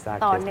ำวีซ่า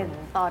ต่อห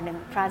นึ่ง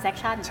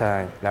transaction ใช่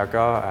แล้ว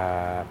ก็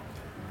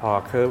พอ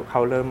เข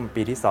าเริ่ม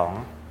ปีที่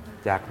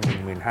 2 จาก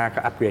 15,000 ก็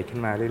อัปเกรดขึ้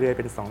นมาเรื่อยๆ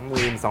เป็น 20,000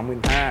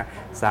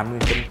 25,000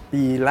 30,000เป็น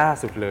ปีล่า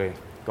สุดเลย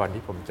ก่อน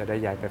ที่ผมจะได้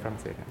ย้ายไปฝรั่ง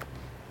เศส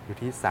อยู่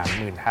ที่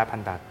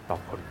 35,000 บาทต่อ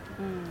คน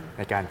ใ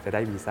นการจะไ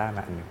ด้วีซ่าม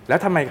าอันนึงแล้ว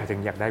ทำไมเขาถึ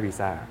งอยากได้วี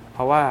ซ่าเพ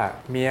ราะว่า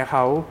เมียเข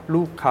า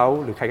ลูกเขา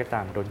หรือใครก็ต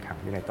ามโดนขัง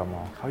อยู่ในตม.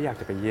เขาอยาก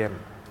จะไปเยี่ยม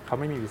เขา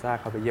ไม่มีวีซ่า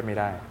เขาไปเยี่ยมไม่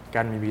ได้ก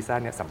ารมีวีซ่า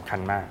เนี่ยสำคัญ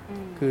มาก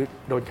คือ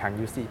โดนขังอ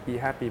ยู่4 ปี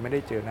 5 ปีไม่ได้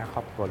เจอหน้าคร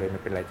อบครัวเลยมั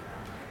นเป็นอะไร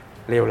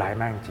เลวร้าย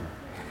มากจริง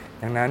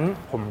ดังนั้น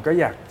ผมก็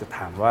อยากจะถ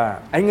ามว่า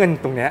ไอ้เงิน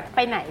ตรงเนี้ยไ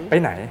ปไห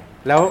น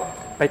แล้ว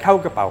ไปเข้า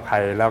กระเป๋าใคร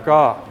แล้วก็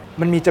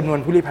มันมีจำนวน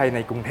ผู้ลี้ภัยใน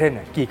กรุงเทพเ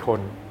นี่ยกี่คน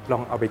ลอ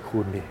งเอาไปคู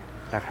ณดิ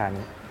ราคา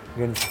นี้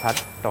เงินสะพัด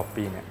ต่อ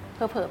ปีเนี่ย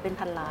เผลอเป็น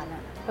พันล้านอ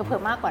ะเผล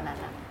อมากกว่านั้น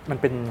อะมัน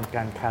เป็นก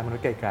ารค้ามนุษ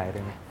ย์ไกลๆเล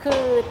ยไหมคื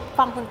อ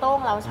ฟังคุณโต้ง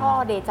แล้วชอบ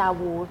เดจา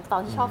วูตอ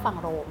นที่ชอบฟัง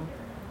โรม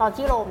ตอน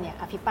ที่โรมเนี่ย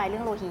อภิปรายเรื่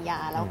องโรฮิงญา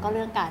แล้วก็เ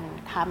รื่องการ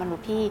ค้ามนุษ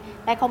ย์ที่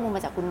ได้ข้อมูลม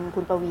าจาก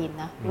คุณประวีณ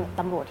นะ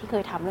ตำรวจที่เค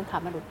ยทำเรื่องค้า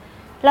มนุษย์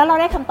แล้วเรา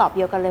ได้คำตอบเ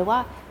ดียวกันเลยว่า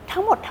ทั้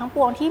งหมดทั้งป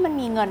วงที่มัน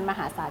มีเงินมห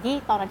าศาลที่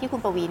ตอนนั้นที่คุ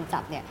ณประวีณจั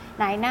บเนี่ย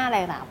นายหน้าอะไร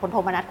นะพลโท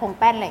มนัสคง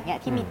แป้นอะไรเงี้ย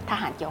ที่มีท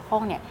หารเกี่ยวข้อ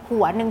งเนี่ย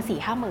หัว1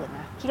 4-5 หมื่น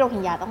นะที่โรฮิ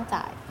งญาต้อง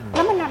จ่ายแ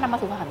ล้วมันนำมา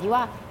สู่คำถามที่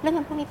ว่าเรื่องเ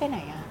งินพวกนี้ไปไหน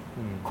อะ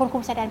คนคุ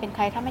มชายแดนเป็นใค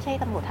รถ้าไม่ใช่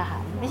ตำรวจทหา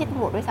รไม่ใช่ต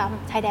ำรวจด้วยซ้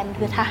ำชายแดน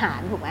คือทหา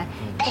รถูกไหม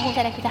คนคุมช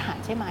ายแดนคือทหาร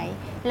ใช่ไหม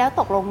แล้ว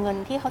ตกลงเงิน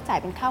ที่เขาจ่าย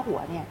เป็นค่าหัว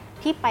เนี่ย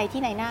ที่ไป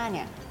ที่นายหน้าเ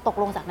นี่ยตก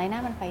ลงจากนายหน้า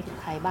มันไปถึง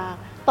ใครบ้าง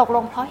ตกล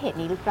งเพราะเหตุ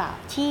นี้หรือเปล่า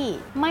ที่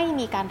ไม่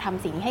มีการท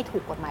ำสิ่งนี้ให้ถู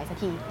กกฎหมายสัก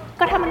ที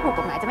ก็ถ้ามันถูก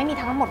กฎหมายจะไม่มี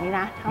ทั้งหมดนี้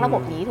นะทั้งระบ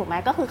บนี้ถูกไหม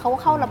ก็คือเขา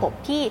เข้าระบบ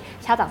ที่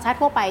ชาวต่างชาติ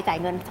ทั่วไปจ่าย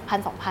เงิน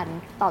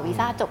 1,000-2,000 ต่อวี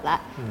ซ่าจบแล้ว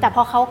แต่พ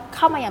อเขาเ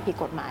ข้ามาอย่างผิด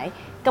กฎหมาย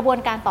กระบวน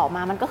การต่อม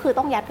ามันก็คือ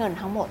ต้องยัดเงิน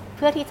ทั้งหมดเ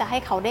พื่อที่จะให้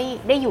เขา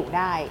ได้อยู่ไ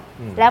ด้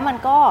แล้วมัน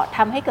ก็ท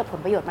ำให้เกิดผล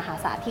ประโยชน์มหา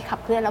ศาลที่ขับ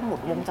เคลื่อนแล้วหมุ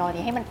นวงจร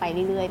นี้ให้มันไป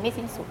เรื่อยๆไม่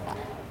สิ้นสุดอ่ะ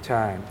ใ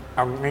ช่เอ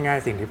าง่าย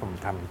ๆสิ่งที่ผม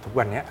ทำทุก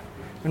วันนี้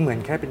มันเหมือน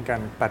แค่เป็นกา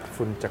รปัด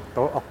ฝุ่นจากโ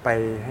ต๊ะออกไป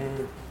ให้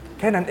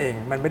แค่นั้นเอง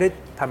มันไม่ได้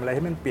ทำอะไรใ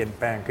ห้มันเปลี่ยนแ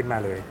ปลงขึ้นมา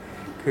เลย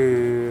คือ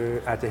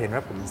อาจจะเห็นว่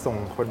าผมส่ง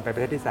คนไปปร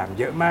ะเทศที่3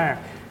เยอะมาก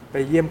ไป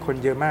เยี่ยมคน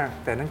เยอะมาก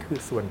แต่นั่นคือ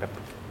ส่วนแบบ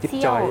จิ๊บ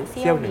จอยเ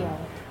สี้ยวหนึ่ง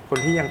คน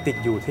ที่ยังติด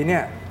อยู่ที่เนี่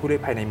ยผู้ลี้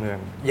ภัยในเมือง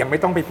ยังไม่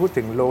ต้องไปพูด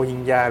ถึงโรฮิ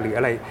งญาหรืออ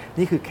ะไร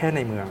นี่คือแค่ใน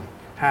เมือง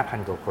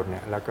 5,000 กว่าคนเ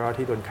นี่ยแล้วก็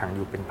ที่โดนขังอ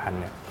ยู่เป็นพัน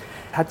เนี่ย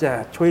ถ้าจะ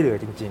ช่วยเหลือ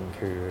จริงๆ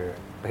คือ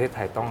ประเทศไท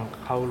ยต้อง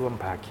เข้าร่วม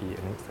ภาคีอ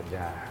นุสัญญ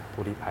า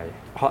ผู้ลี้ภัย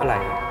เพราะอะไร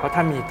เพราะถ้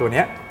ามีตัวเ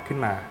นี้ยขึ้น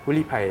มาผู้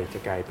ลี้ภัยจะ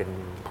กลายเป็น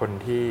คน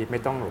ที่ไม่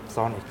ต้องหลบ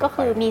ซ่อนอีกก็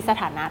คือมีส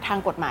ถานะทาง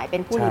กฎหมายเป็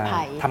นผู้ลี้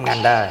ภัยทำงาน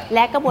ได้แล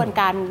ะกระบวน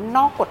การน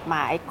อกกฎหม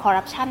ายคอร์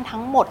รัปชันทั้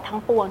งหมดทั้ง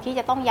ปวงที่จ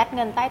ะต้องยัดเ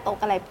งินใต้โต๊ะ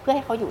อะไรเพื่อใ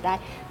ห้เขาอยู่ได้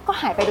ก็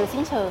หายไปโดย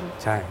สิ้นเชิง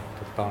ใช่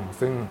ถูกต้อง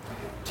ซึ่ง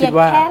เพียง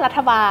แค่รัฐ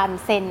บาล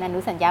เซ็นอนุ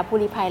สัญญาผู้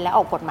ลี้ภัยและอ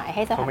อกกฎหมายใ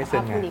ห้สถาน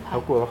ะผู้ลี้ภัยเข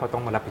ากลัวว่าเขาต้อ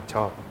งมารับผิดช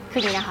อบคื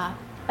ออย่างนี้นะคะ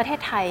ประเทศ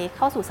ไทยเ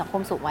ข้าสู่สังค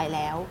มสูงวัยแ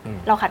ล้ว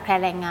เราขาดแคลน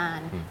แรงงาน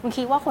คุณ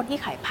คิดว่าคนที่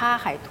ขายผ้า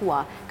ขายถั่ว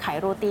ขาย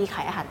โรตีข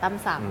ายอาหารตาม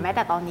สั่งแม้แ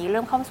ต่ตอนนี้เ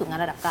ริ่มเข้าสู่งาน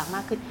ระดับกลางม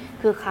ากขึ้น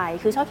คือใคร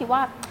คือชอบคิดว่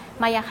า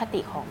มายาคติ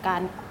ของกา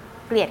ร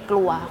เกลียดก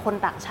ลัวคน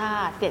ต่างชา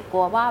ติเกลียดก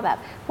ลัวว่าแบบ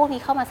พวกนี้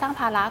เข้ามาสร้าง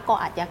ภาระก่อ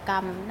อาชญากร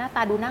รมหน้าต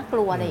าดูน่าก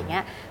ลัวอะไรอย่างเงี้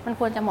ยมัน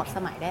ควรจะหมดส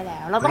มัยได้แล้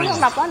วเราต้องยอม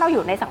รับว่าเราอ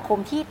ยู่ในสังคม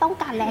ที่ต้อง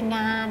การแรงง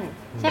าน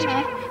ใช่ไหม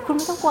คุณไ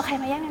ม่ต้องกลัวใคร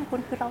มาแย่งงานคุณ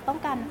คือเราต้อง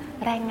การ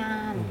แรงงา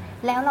น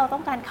แล้วเราต้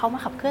องการเขามา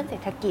ขับเคลื่อนเศร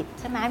ษฐกิจ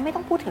ใช่ไหมไม่ต้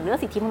องพูดถึงเรื่อง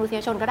สิทธิมนุษย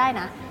ชนก็ได้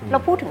นะเรา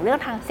พูดถึงเรื่อง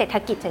ทางเศรษฐ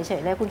กิจเฉ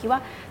ยๆเลยคุณคิดว่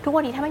าทุก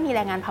วันนี้ถ้าไม่มีแ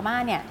รงงานพม่า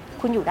เนี่ย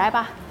คุณอยู่ได้ป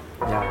ะ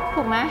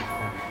ถูกไหม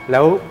แล้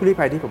วผู้ลี้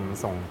ภัยที่ผม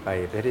ส่งไป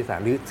ประเทศที่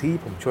3หรือที่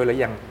ผมช่วยแล้ว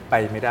ยังไป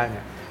ไม่ได้เ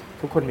นี่ย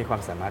ทุกคนมีควา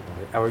มสามารถของเข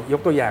าเอาย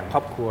กตัวอย่างคร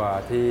อบครัว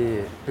ที่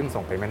เพิ่ง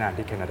ส่งไปไม่นาน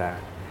ที่แคนาดา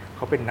เข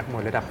าเป็นนักมว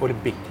ยระดับโอลิม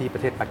ปิกที่ปร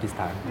ะเทศปากีสถ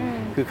าน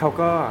คือเขา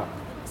ก็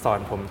สอ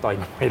นผมต่อ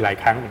ยมวยหลาย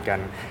ครั้งเหมือนกัน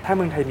ถ้าเ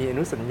มืองไทยมีอ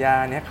นุสัญญ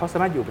าเนี่ยเขาส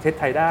ามารถอยู่ประเท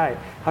ศไทย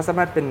ได้เขาสา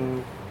มารถเป็น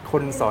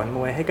คนสอนม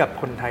วยให้กับ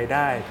คนไทยไ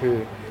ด้คื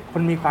อค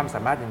นมีความส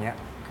ามารถอย่างเงี้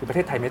ยคือประเ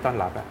ทศไทยไม่ต้อน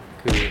รับอ่ะ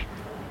คื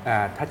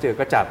อถ้าเจ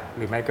อก็จับ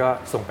หรือ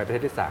ไม่ก็ส่งไปประเ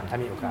ทศที่3ถ้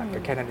ามีโอกาสก็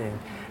แค่นั้นเอง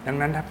ดั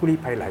งนั้นถ้าผู้ลี้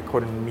ภัยหลายค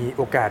นมีโ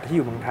อกาสที่อ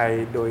ยู่เมืองไท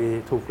ยโ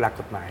ดยถูกหลั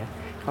กกฎหมา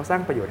ยเขา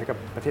สร้างประโยชน์ให้กั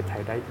บประเทศไ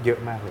ทยได้เยอ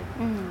ะมากเล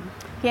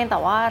ยเพียง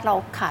แต่ว่าเร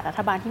าขาดรั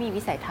ฐบาล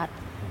ที่มีวิสัยทั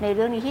ศน์ในเ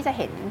รื่องนี้ที่จะเ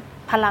ห็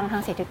นพลังท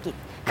างเศรษฐกิจ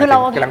คือเ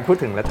รากำลังพูด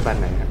ถึงรัฐบา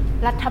ลไหนครับ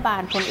รัฐบ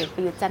าลพลเอกป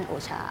ระยุทธ์จันทร์โ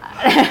อชา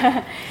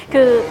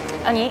คื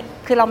ออัน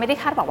นี้คือเราไม่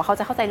ได้คาดหวังว่าเขา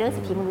จะเข้าใจเรื่อง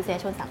สิทธิมนุษย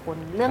ชนสากล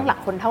เรื่องหลัก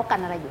คนเท่ากั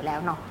นอะไรอยู่แล้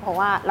วเนาะเพราะ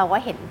ว่าเราก็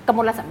เห็น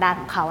กมลสันดา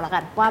นของเขาแล้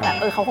วกันว่าแบบ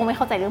เขาคงไม่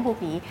เข้าใจเรื่องพว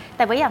กนี้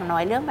แต่ว่าอย่างน้อ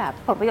ยเรื่องแ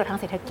บบผลประโยชน์ทา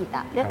งเศรษฐกิจอ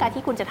ะเรื่องการ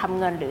ที่คุณจะทำ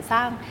เงินหรือ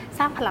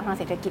สร้างพลังทาง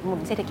เศรษฐกิจ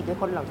หมุนเศรษฐกิจด้วย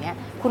คนเหล่านี้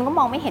คุณก็ม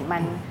องไม่เห็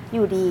นมัน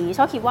อยู่ดี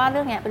ชอบคิดว่าเ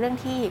รื่องนี้เป็นเรื่อง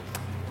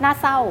ที่น่า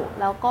เศร้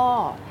าแล้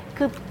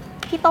วก็คือ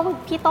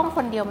พี่ต้องค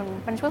นเดียว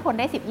มันช่วยค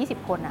นได้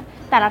10-20 คนอะ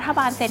แต่รัฐ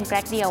บาลเซ็นแ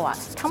กรกเดียวอะ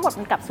ทั้งหม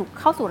ดมันกลับ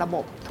เข้าสู่ระบ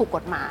บถูก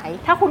กฎหมาย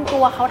ถ้าคุณ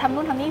กลัวเขาท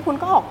ำนู่นทำนี่คุ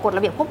ณก็ออกกฎ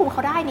ระเบียบควบคุมเ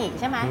ขาได้นี่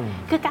ใช่ไหม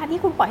คือการ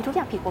ที่คุณปล่อยให้ทุกอ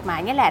ย่างผิดกฎหมา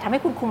ยนี่แหละทำ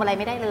ให้คุณคุมอะไ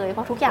รไม่ได้เลยเพ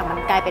ราะทุกอย่า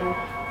งมันกลายเป็น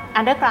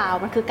อันเดอร์กราวด์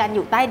มันคือการอ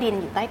ยู่ใต้ดิ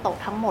นอยู่ใต้โต๊ะ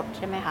ทั้งหมดใ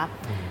ช่ไหมค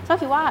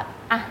ะก็คิดว่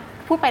าอ่ะ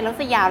พูดไปแล้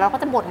วจะยาวเร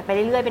าก็จะบ่นไป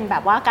เรื่อยๆเป็นแ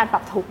บบว่าการ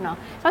ปรับทุกข์เนา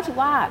ะก็คิด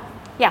ว่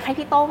าอยากให้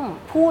พี่ต้อ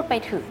งพูดไป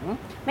ถึ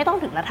งไม่ต้อง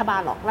ถึงรัฐบา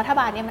ลหรอกรัฐ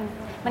บาลเนี่ย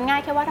มั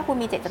นง่ายแค่ว่าถ้าคุ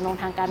ณมีเจตจำนง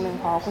ทางการเมือ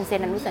งพอคุณ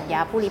เซ็นอนุสัญ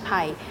ญาผู้ลี้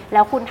ภัยแล้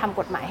วคุณทำ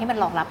กฎหมายให้มัน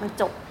รองรับมั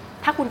นจ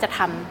บถ้าคุณจะท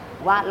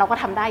ำว่าเร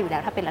าก็ทำได้อยู่แล้ว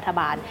ถ้าเป็นรัฐ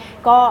บา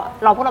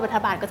ลก็พวกเราเป็นรัฐ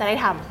บาลก็จะได้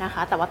ทำนะ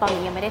คะแต่ว่าตอ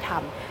นนี้ยังไม่ได้ท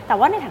ำแต่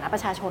ว่าในฐานะประ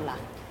ชาชนล่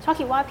ะชอบ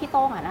คิดว่าพี่โ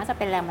ต้งน่าจะ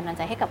เป็นแรงบันดาลใ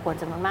จให้กับค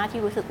นจำนวนมากที่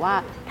รู้สึกว่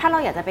าถ้าเร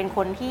าอยากจะเป็นค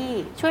นที่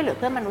ช่วยเหลือเ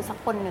พื่อนมนุ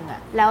ษย์สักคนหนึ่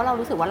งแล้วเรา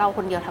รู้สึกว่าเรา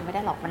คนเดียวทำไม่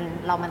ได้หรอ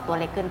กมันตั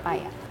วเล็กเกินไ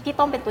ปพี่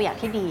โต้งเป็นตัวอย่าง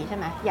ที่ดีใช่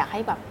ไหมอยากใ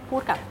ห้แบ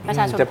บพูดกับประ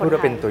ชาชนคนไทยจะพูดว่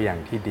าเป็นตัวอย่า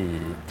งที่ดี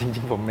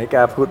จริงๆผมไม่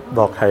กล้าพูดบ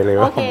อกใครเลย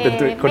ว่าผมเป็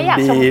นคนดีไม่อยาก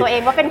ชมตัวเ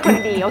องว่าเป็นค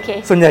นดีโอเ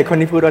คส่วนใหญ่ค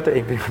นที่พูดว่าตัวเ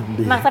องเป็นคน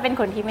ดีมักจะเป็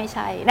นคนที่ไม่ใ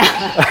ช่นะ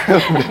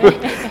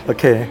โอ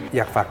เค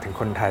อยากฝากถึง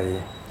คนไท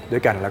ยด้ว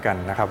ยกันแล้วกั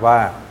นนะครั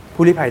บว่า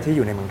ผู้ลี้ภัยที่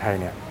อยู่ในเมืองไทย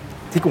เนี่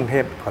ยที่กรุง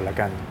เทพก่อนล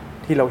ะกัน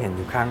ที่เราเห็น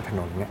อยู่ข้าง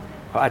ถนนเนี่ย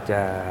เขาอาจจะ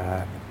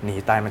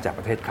หนีตายมาจา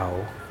กประเทศเขา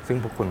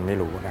ซึ่งพวกคุณ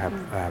ไม่รู้นะครับ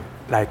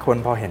หลาย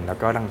คนพอเห็นแล้ว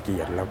ก็รังเ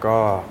กียจแล้วก็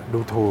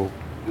ดูถู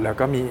กแล้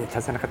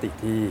วก็มีทัศนคติ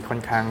ที่ค่อ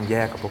นข้างแ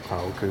ย่กับพวกเข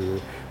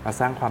าคือมา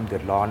สร้างความเ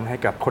ดือดร้อน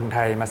ให้กับคนไท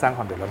ยมาสร้างคว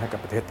ามเดือดร้อนให้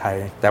กับประเทศไ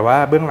ทย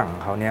แต่ว่าเบื้องหลัง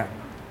ของเขาเนี่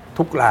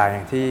ยทุก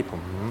รายที่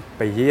ผม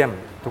ไปเยี่ยม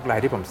ทุกร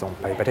ายที่ผมส่ง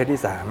ไปประเทศที่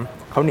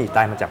3เขาหนี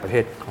ตายมาจากประเ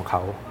ทศของเ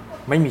ขา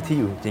ไม่มีที่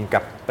อยู่จริง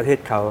กับประเท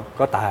ศเขา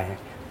ก็ตา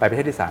ยไปประ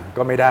เทศที่3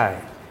ก็ไม่ได้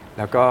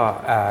แล้ว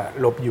ก็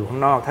หลบอยู่ข้า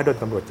งนอกถ้าโดน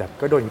ตำรวจจับ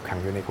ก็โดนขัง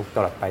อยู่ในคุ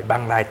กตลอดไปบ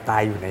างรายต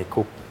ายอยู่ใน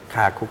คุกค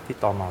าคุก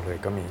ที่ตม.เล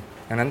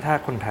ยก็มีดังนั้นถ้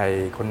าคนไ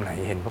ทยคนไห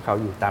นเห็นพวกเข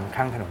าอยู่ตาม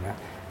ข้างถนนน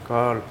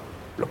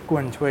ะก็รบก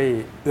วนช่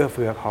วยเอื้อเ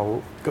ฟื้อเข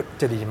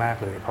าก็จะดีม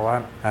ากเลยเพราะว่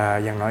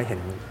าอย่างน้อยเห็น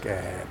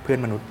แก่เพื่อ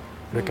นมนุ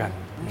ษย์ด้วยกัน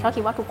เข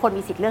าคิดว่าทุกคน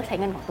มีสิทธิ์เลือกใช้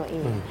เงินของตัว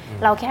เอ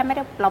งเ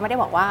ราไม่ได้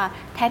บอกว่า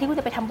แทนที่คุ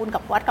ณจะไปทำบุญ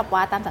กับวัด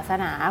ตามศาส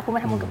นาคุณม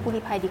าทำบุญกับผู้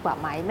ลี้ภัยดีกว่า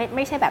ไหมไ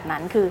ม่ใช่แบบ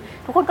นั้นคื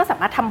อทุกคนก็สา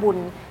มารถทำบุ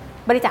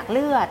ญบริจาคเ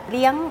ลือด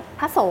เลี้ยง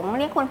พระสงฆ์เ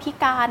ลี้ยงค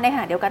นพิการใน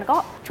ขณะเดียวกั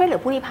นก็ช่วยเหลือ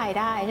ผู้ลี้ภั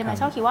ยได้ใช่ไหม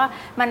ชอบคิดว่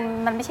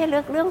ามันไม่ใช่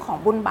เรื่องขอ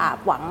งบุญบา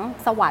ปหวั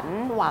งสวร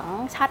รค์หวั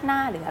งชาติหน้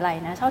าหรืออะไ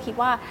รนะชอบคิ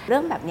ดว่าเรื่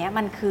องแบบนี้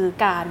มันคือ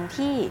กา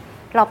รที่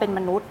เราเป็นม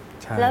นุ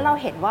ษย์แล้วเรา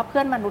เห็นว่าเ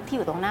พื่อนมนุษย์ที่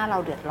อยู่ตรงหน้าเ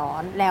ราเดือ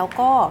ดร้อนแล้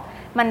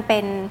วก็มัน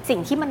เป็น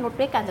สิ่งที่มนุ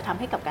ษย์ด้วยกันจะทำ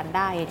ให้กับกั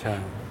นได้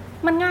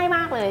มันง่ายม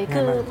ากเล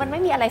ยคือมันไม่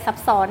มีอะไรซั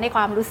บซ้อนในค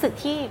วามรู้สึ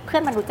กที่เพื่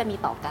อนมนุษย์จะมี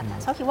ต่อกัน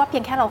ชอบคิดว่าเ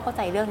พียงแค่เราเข้า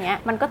ใจเรื่อง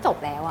นี้มันก็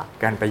จบแล้วอ่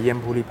ะการไปเยี่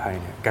ยมผู้ลี้ภั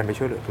ยเนี่ยการไ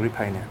ปช่วยเหลือผู้ลี้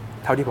ภัยเนี่ย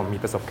เท่าที่ผ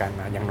มมีประสบกา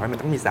รณ์มาอย่างน้อยมั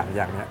นต้องมี3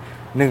อย่างเนี่ย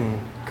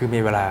1คื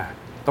อมีเวล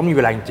าต้องมีเ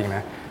วลาจริงๆ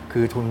นะ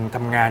คือคุณ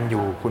ทำงานอ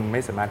ยู่คุณ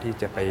ไม่สามารถที่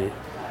จะไป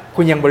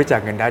คุณยังบริจ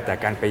าคเงินได้แต่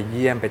การไปเ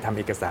ยี่ยมไปทำเ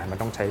อกสารมัน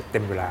ต้องใช้เต็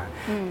มเวล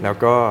าแล้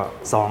วก็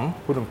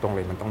2พูดตรงๆเ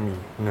ลยมันต้อ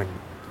งมีเงิ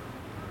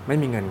นไม่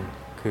มีเงิน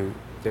คื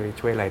อจ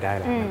ะช่วยอะไรได้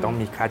ล่ะมันต้อง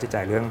มีค่าใช้จ่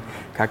ายเรื่อง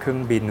ค่าเครื่อง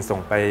บิ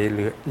นส่งไป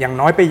หรืออย่า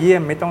งน้อยไปเยี่ย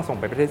มไม่ต้องส่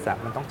งไปประเทศ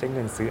3มันต้องใช้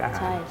เงินซื้ออา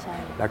หา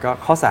รแล้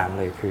วก็ข้อ3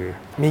เลยคือ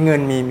มี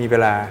เงินมีเว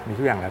ลามี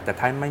ทุกอย่างแล้ว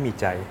แต่ถ้า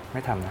ไม่มีใจไ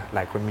ม่ทำนะหล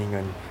ายคนมี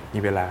เงินมี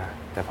เวลา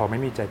แต่พอไม่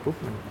มีใจปุ๊บ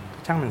มั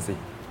นช่างมันสิ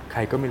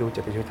ใครก็ไม่รู้จ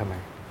ะไปช่วยทำไ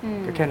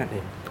มก็แค่นั้นเอ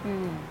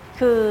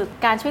งคือ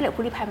การช่วยเหลือ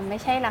ผู้ลี้ภัยมัน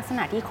ไม่ใช่ลักษ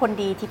ณะที่ค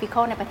นดี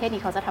typical ในประเทศ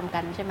นี้เขาจะทำ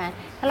กันใช่ไห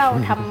มถ้าเร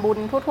าท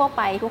ำบุญทั่วๆไ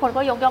ปทุกคน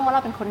ก็ยกย่องว่าเ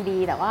ราเป็นคน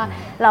ดีแต่ว่า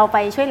เร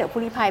าไปช่วยเหลือ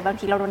ผู้ลี้ภัยบาง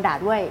ทีเราโดนด่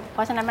าด้วยเ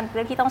พราะฉะนั้นมันเ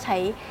รื่องที่ต้อง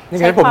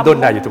ใช้ผมโ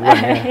ดนด่าอยู่ทุกวั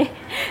นนี้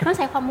ต้อง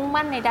ใช้ความมุ่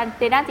งมั่นใ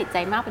นด้านจิต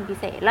ใจมากเป็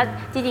นพิเศษแล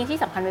ะจริงๆ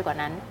ที่สำคัญไปกว่า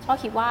นั้นชอ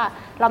บคิดว่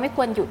าเราไม่ค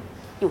วรหยุด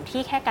อยู่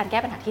ที่แค่การแ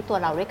ก้ปัญหาที่ตั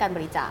วเราด้วยการบ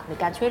ริจาคหรื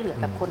อการช่วยเหลื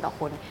อแบบคนต่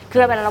อคนคือ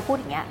เวลาเราพูด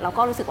อย่างเงี้ยเร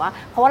าก็รู้สึกว่า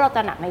เพราะว่าเราต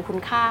ระหนักในคุ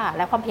ณค่า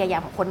และความพยา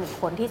ยามของคน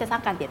1คนที่จะสร้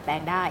างการเปลี่ยนแป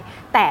ลง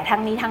ได้แต่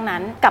ทั้งนี้ทั้งนั้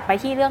นกลับไ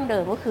ปที่เรื่อง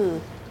เดิมก็คื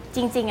อจ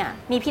ริงๆอ่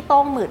ะมีพี่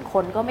โต้ง10,000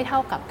 คนก็ไม่เท่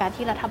ากับกา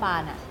รที่รัฐบ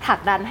าลอ่ะผ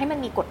ลักดัน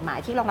ให้มันมีกฎหม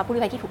ายที่รองรับผู้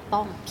ลี้ภัยที่ถูกต้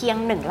องเพีย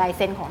ง1ลายเ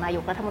ซ็นของนา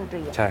ยกรัฐมนต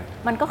รี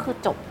มันก็คือ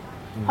จบ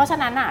เพราะฉ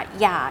ะนั้นอ่ะ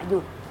อย่า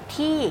หยุด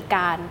ที่ก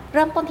าร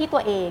เริ่มต้นที่ตัว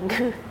เอ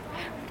งคือ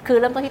คือ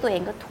เริ่มต้นที่ตัวเอ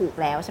งก็ถูก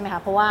แล้วใช่ไหมค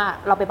ะเพราะว่า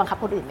เราไปบังคับ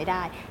คนอื่นไม่ไ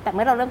ด้แต่เ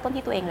มื่อเราเริ่มต้น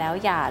ที่ตัวเองแล้ว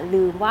อย่า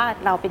ลืมว่า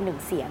เราเป็นหนึ่ง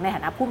เสียงในฐ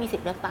านะผู้มีสิท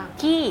ธิ์เลือกตั้ง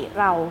ที่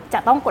เราจะ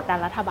ต้องกดดัน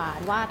รัฐบาล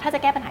ว่าถ้าจะ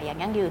แก้ปัญหาอย่าง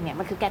ยั่งยืนเนี่ย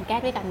มันคือการแก้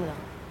ด้วยการเมือง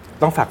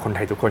ต้องฝากคนไท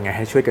ยทุกคนไงใ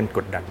ห้ช่วยกันก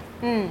ดดัน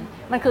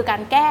มันคือกา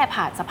รแก้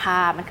ผ่านสภา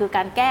มันคือก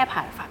ารแก้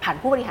ผ่าน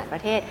ผู้บริหารปร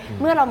ะเทศ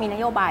เมื่อเรามีน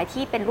โยบาย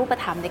ที่เป็นรูป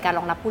ธรรมในการร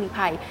องรับผู้ลี้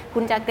ภัยคุ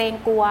ณจะเกรง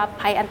กลัว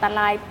ภัยอันตร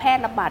ายแพร่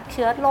ระบาดเ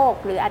ชื้อโรค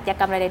หรืออาชญา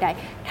กรรมอะไรใด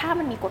ๆถ้า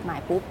มันมีกฎหมาย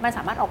ปุ๊บมันส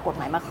ามารถออกกฎ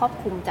หมายมาครอบ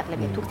คลุมจัดระเ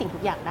บียบทุกสิ่งทุ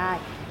กอย่างได้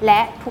แล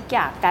ะทุกอ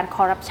ย่างการค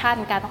อร์รัปชัน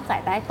การต้องจ่า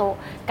ยใต้โต๊ะ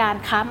การ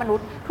ค้ามนุษ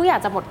ย์ทุกอย่าง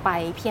จะหมดไป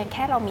เพียงแ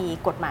ค่เรามี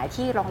กฎหมาย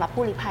ที่รองรับ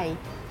ผู้ลี้ภัย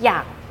อย่า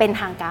งเป็น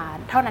ทางการ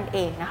เท่านั้นเอ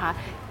งนะคะ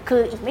คื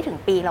ออีกไม่ถึง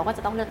ปีเราก็จ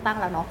ะต้องเลือกตั้ง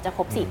แล้วเนาะจะค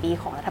รบ4 ปี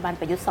ของรัฐบาล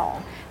ประยุทธ์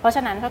2เพราะฉ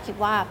ะนั้นก็คิด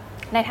ว่า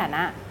ในฐาน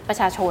ะประ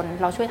ชาชน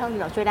เราช่วยเท่า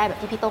ที่เราช่วยได้แบบ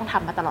ที่พี่โต้งท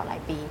ำมาตลอดหลา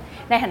ยปี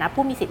ในฐานะ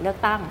ผู้มีสิทธิ์เลือก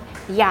ตั้ง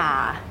อย่า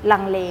ลั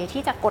งเล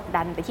ที่จะกด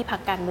ดันไปที่พรร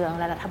คการเมือง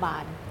และรัฐบา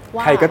ล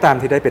ใครก็ตาม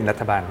ที่ได้เป็นรั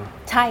ฐบาล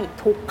ใช่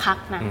ทุกพรรค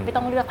นะไม่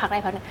ต้องเลือกพรรคใด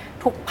พรรคหนึ่ง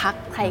ทุกพรรค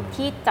ใคร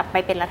ที่จะไป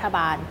เป็นรัฐบ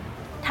าล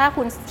ถ้า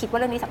คุณคิดว่า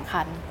เรื่องนี้สำ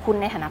คัญคุณ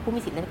ในฐานะผู้มี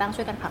สิทธิ์เลือกตั้ง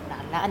ช่วยกันผลักดั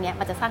นและอันนี้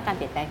มันจะสร้างการเ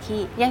ปลี่ยนแปลงที่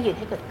ยั่งยืนใ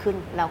ห้เกิดขึ้น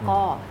แล้วก็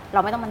เร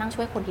าไม่ต้องมานั่ง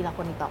ช่วยคนทีละค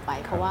นอีกต่อไป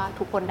เพราะว่า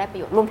ทุกคนได้ประ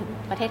โยชน์รวมถึง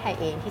ประเทศไทย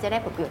เองที่จะได้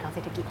ผลประโยชน์ทางเศ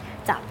รษฐกิจ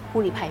จากผู้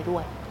ลี้ภัยด้ว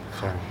ย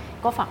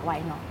ก็ฝากไว้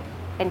เนาะ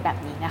เป็นแบบ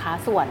นี้นะคะ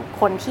ส่วน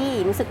คนที่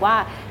รู้สึกว่า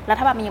รั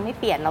ฐบาลมันยังไม่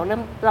เปลี่ยนเราเ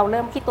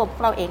ริ่มที่ตัวพว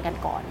กเราเองกัน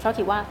ก่อนชอบ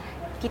คิดว่า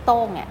พี่โ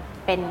ต้งเนี่ย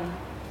เ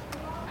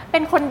ป็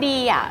นคนดี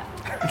อ่ะ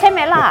ใช่ไหม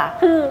ล่ะ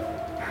คือ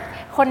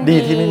คนดี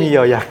ที่ไม่มีย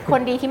อยักษ์ค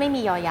นดีที่ไม่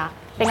มียอยักษ์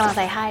เป็นกำลัง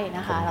ใจให้น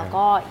ะคะแล้ว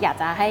ก็อยาก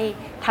จะให้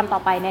ทำต่อ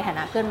ไปในฐาน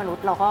ะเพื่อนมนุษ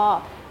ย์เราก็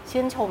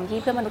ชื่นชมที่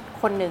เพื่อนมนุษย์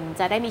คนหนึ่ง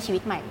จะได้มีชีวิ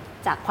ตใหม่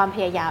จากความพ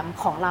ยายาม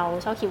ของเรา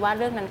ชอบคิดว่า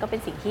เรื่องนั้นก็เป็น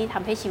สิ่งที่ท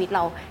ำให้ชีวิตเร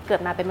าเกิด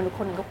มาเป็นมนุษย์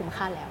คนหนึ่งก็คุ้ม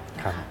ค่าแล้วน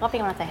ะคะก็เป็น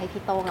กำลังใจให้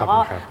พี่โต้งแล้วก็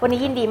วันนี้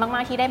ยินดีม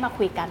ากๆที่ได้มา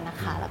คุยกันนะ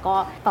คะแล้วก็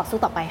ต่อสู้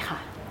ต่อไปค่ะ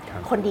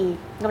คนดี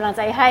กำลังใ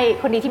จให้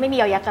คนดีที่ไม่มี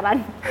ยอยักษ์กัน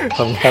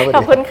ข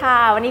อบคุณค่ะ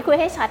วันนี้คุย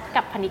ให้ชัด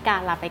กับพนิกา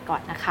ลาไปก่อ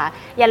นนะคะ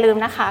อย่าลืม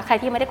นะคะใคร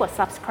ที่ไม่ได้กด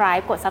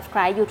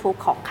subscribe YouTube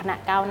ของคณะ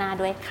ก้าวหน้า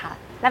ด้วยค่ะ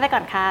ลาไปก่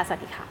อนค่ะสวัส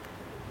ดีค่ะ